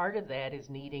 and part of that is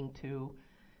needing to,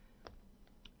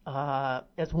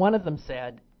 as one of them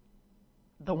said,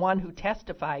 the one who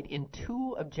testified in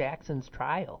 2 of Jackson's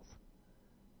trials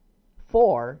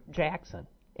for Jackson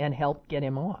and helped get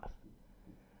him off,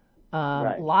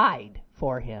 lied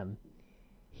for him.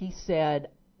 He said,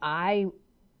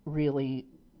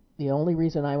 the only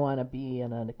reason I want to be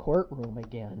in a courtroom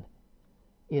again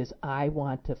is I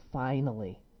want to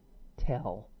finally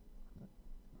tell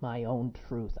my own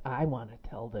truth. I want to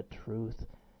tell the truth.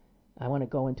 I want to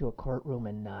go into a courtroom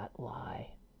and not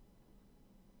lie.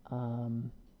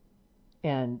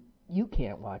 And you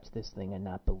can't watch this thing and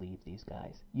not believe these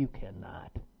guys. You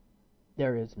cannot.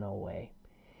 There is no way.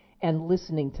 And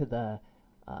listening to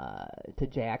to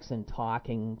Jackson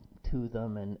talking to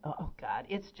them, and oh God,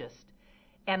 it's just.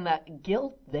 And the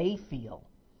guilt they feel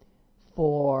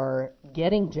for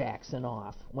getting Jackson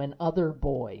off when other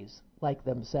boys like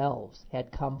themselves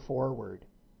had come forward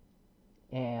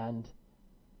and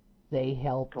they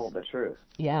helped. Told the truth.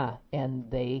 Yeah,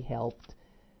 and they helped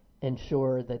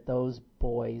ensure that those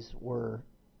boys were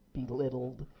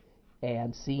belittled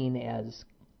and seen as,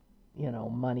 you know,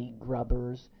 money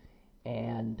grubbers,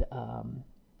 and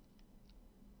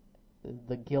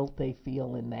the guilt they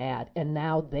feel in that. And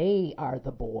now they are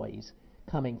the boys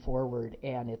coming forward,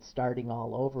 and it's starting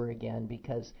all over again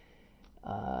because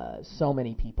so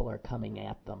many people are coming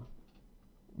at them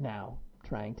now,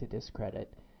 trying to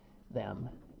discredit them.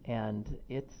 And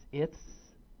it's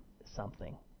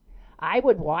something. I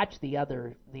would watch the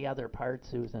other part,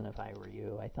 Susan, if I were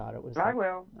you. I thought it was. I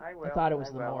will. I thought it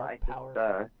was more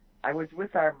powerful. I was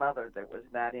with our mother that was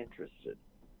not interested.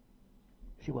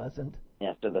 She wasn't.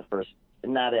 Not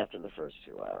after the first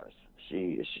 2 hours.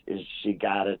 She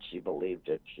got it. She believed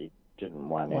it. She didn't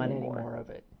want any more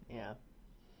of it. Yeah.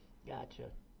 Gotcha.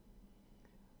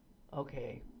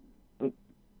 Okay.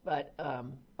 But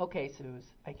okay,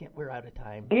 Suze. I can't. We're out of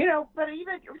time. But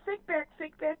even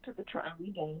think back to the trial.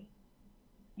 We done.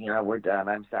 We're done.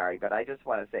 I'm sorry, but I just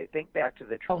want to say, think back to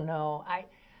the trial. Oh no,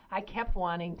 I kept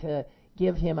wanting to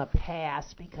give him a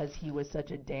pass because he was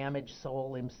such a damaged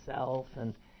soul himself,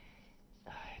 and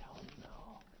I don't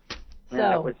know.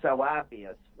 And it was so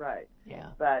obvious, right? Yeah.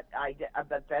 But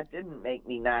but that didn't make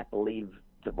me not believe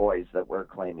the boys that were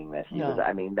claiming that he was.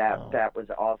 I mean, that was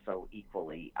also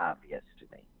equally obvious to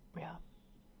me. Yeah.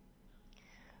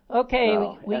 Okay,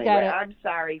 we anyway, got it. I'm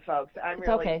sorry, folks. I'm it's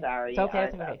really okay. sorry. It's okay.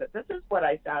 It's okay. But this is what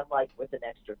I sound like with an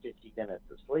extra 50 minutes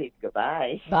of sleep.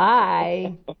 Goodbye.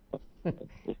 Bye.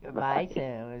 Goodbye,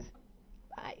 Suze.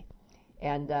 Bye.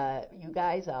 And you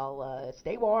guys, I'll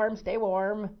stay warm,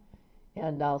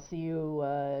 and I'll see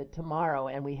you tomorrow.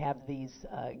 And we have these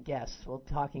guests. We're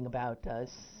talking about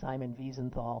Simon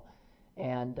Wiesenthal,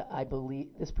 and I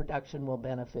believe this production will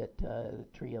benefit the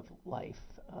Tree of Life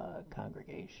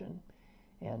congregation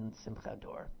and Simcha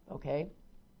Dor. Okay?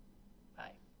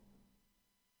 Bye.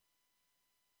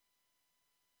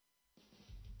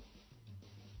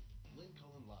 Lynn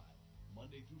Cullen Live,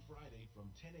 Monday through Friday from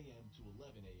 10 a.m. to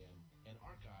 11 a.m. and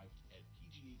archived at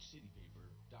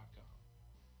pghcitypaper.com.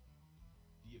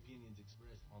 The opinions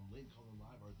expressed on Lynn Cullen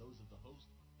Live are those of the host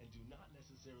and do not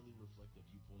necessarily reflect the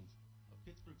viewpoints of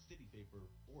Pittsburgh City Paper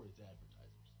or its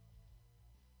advertisers.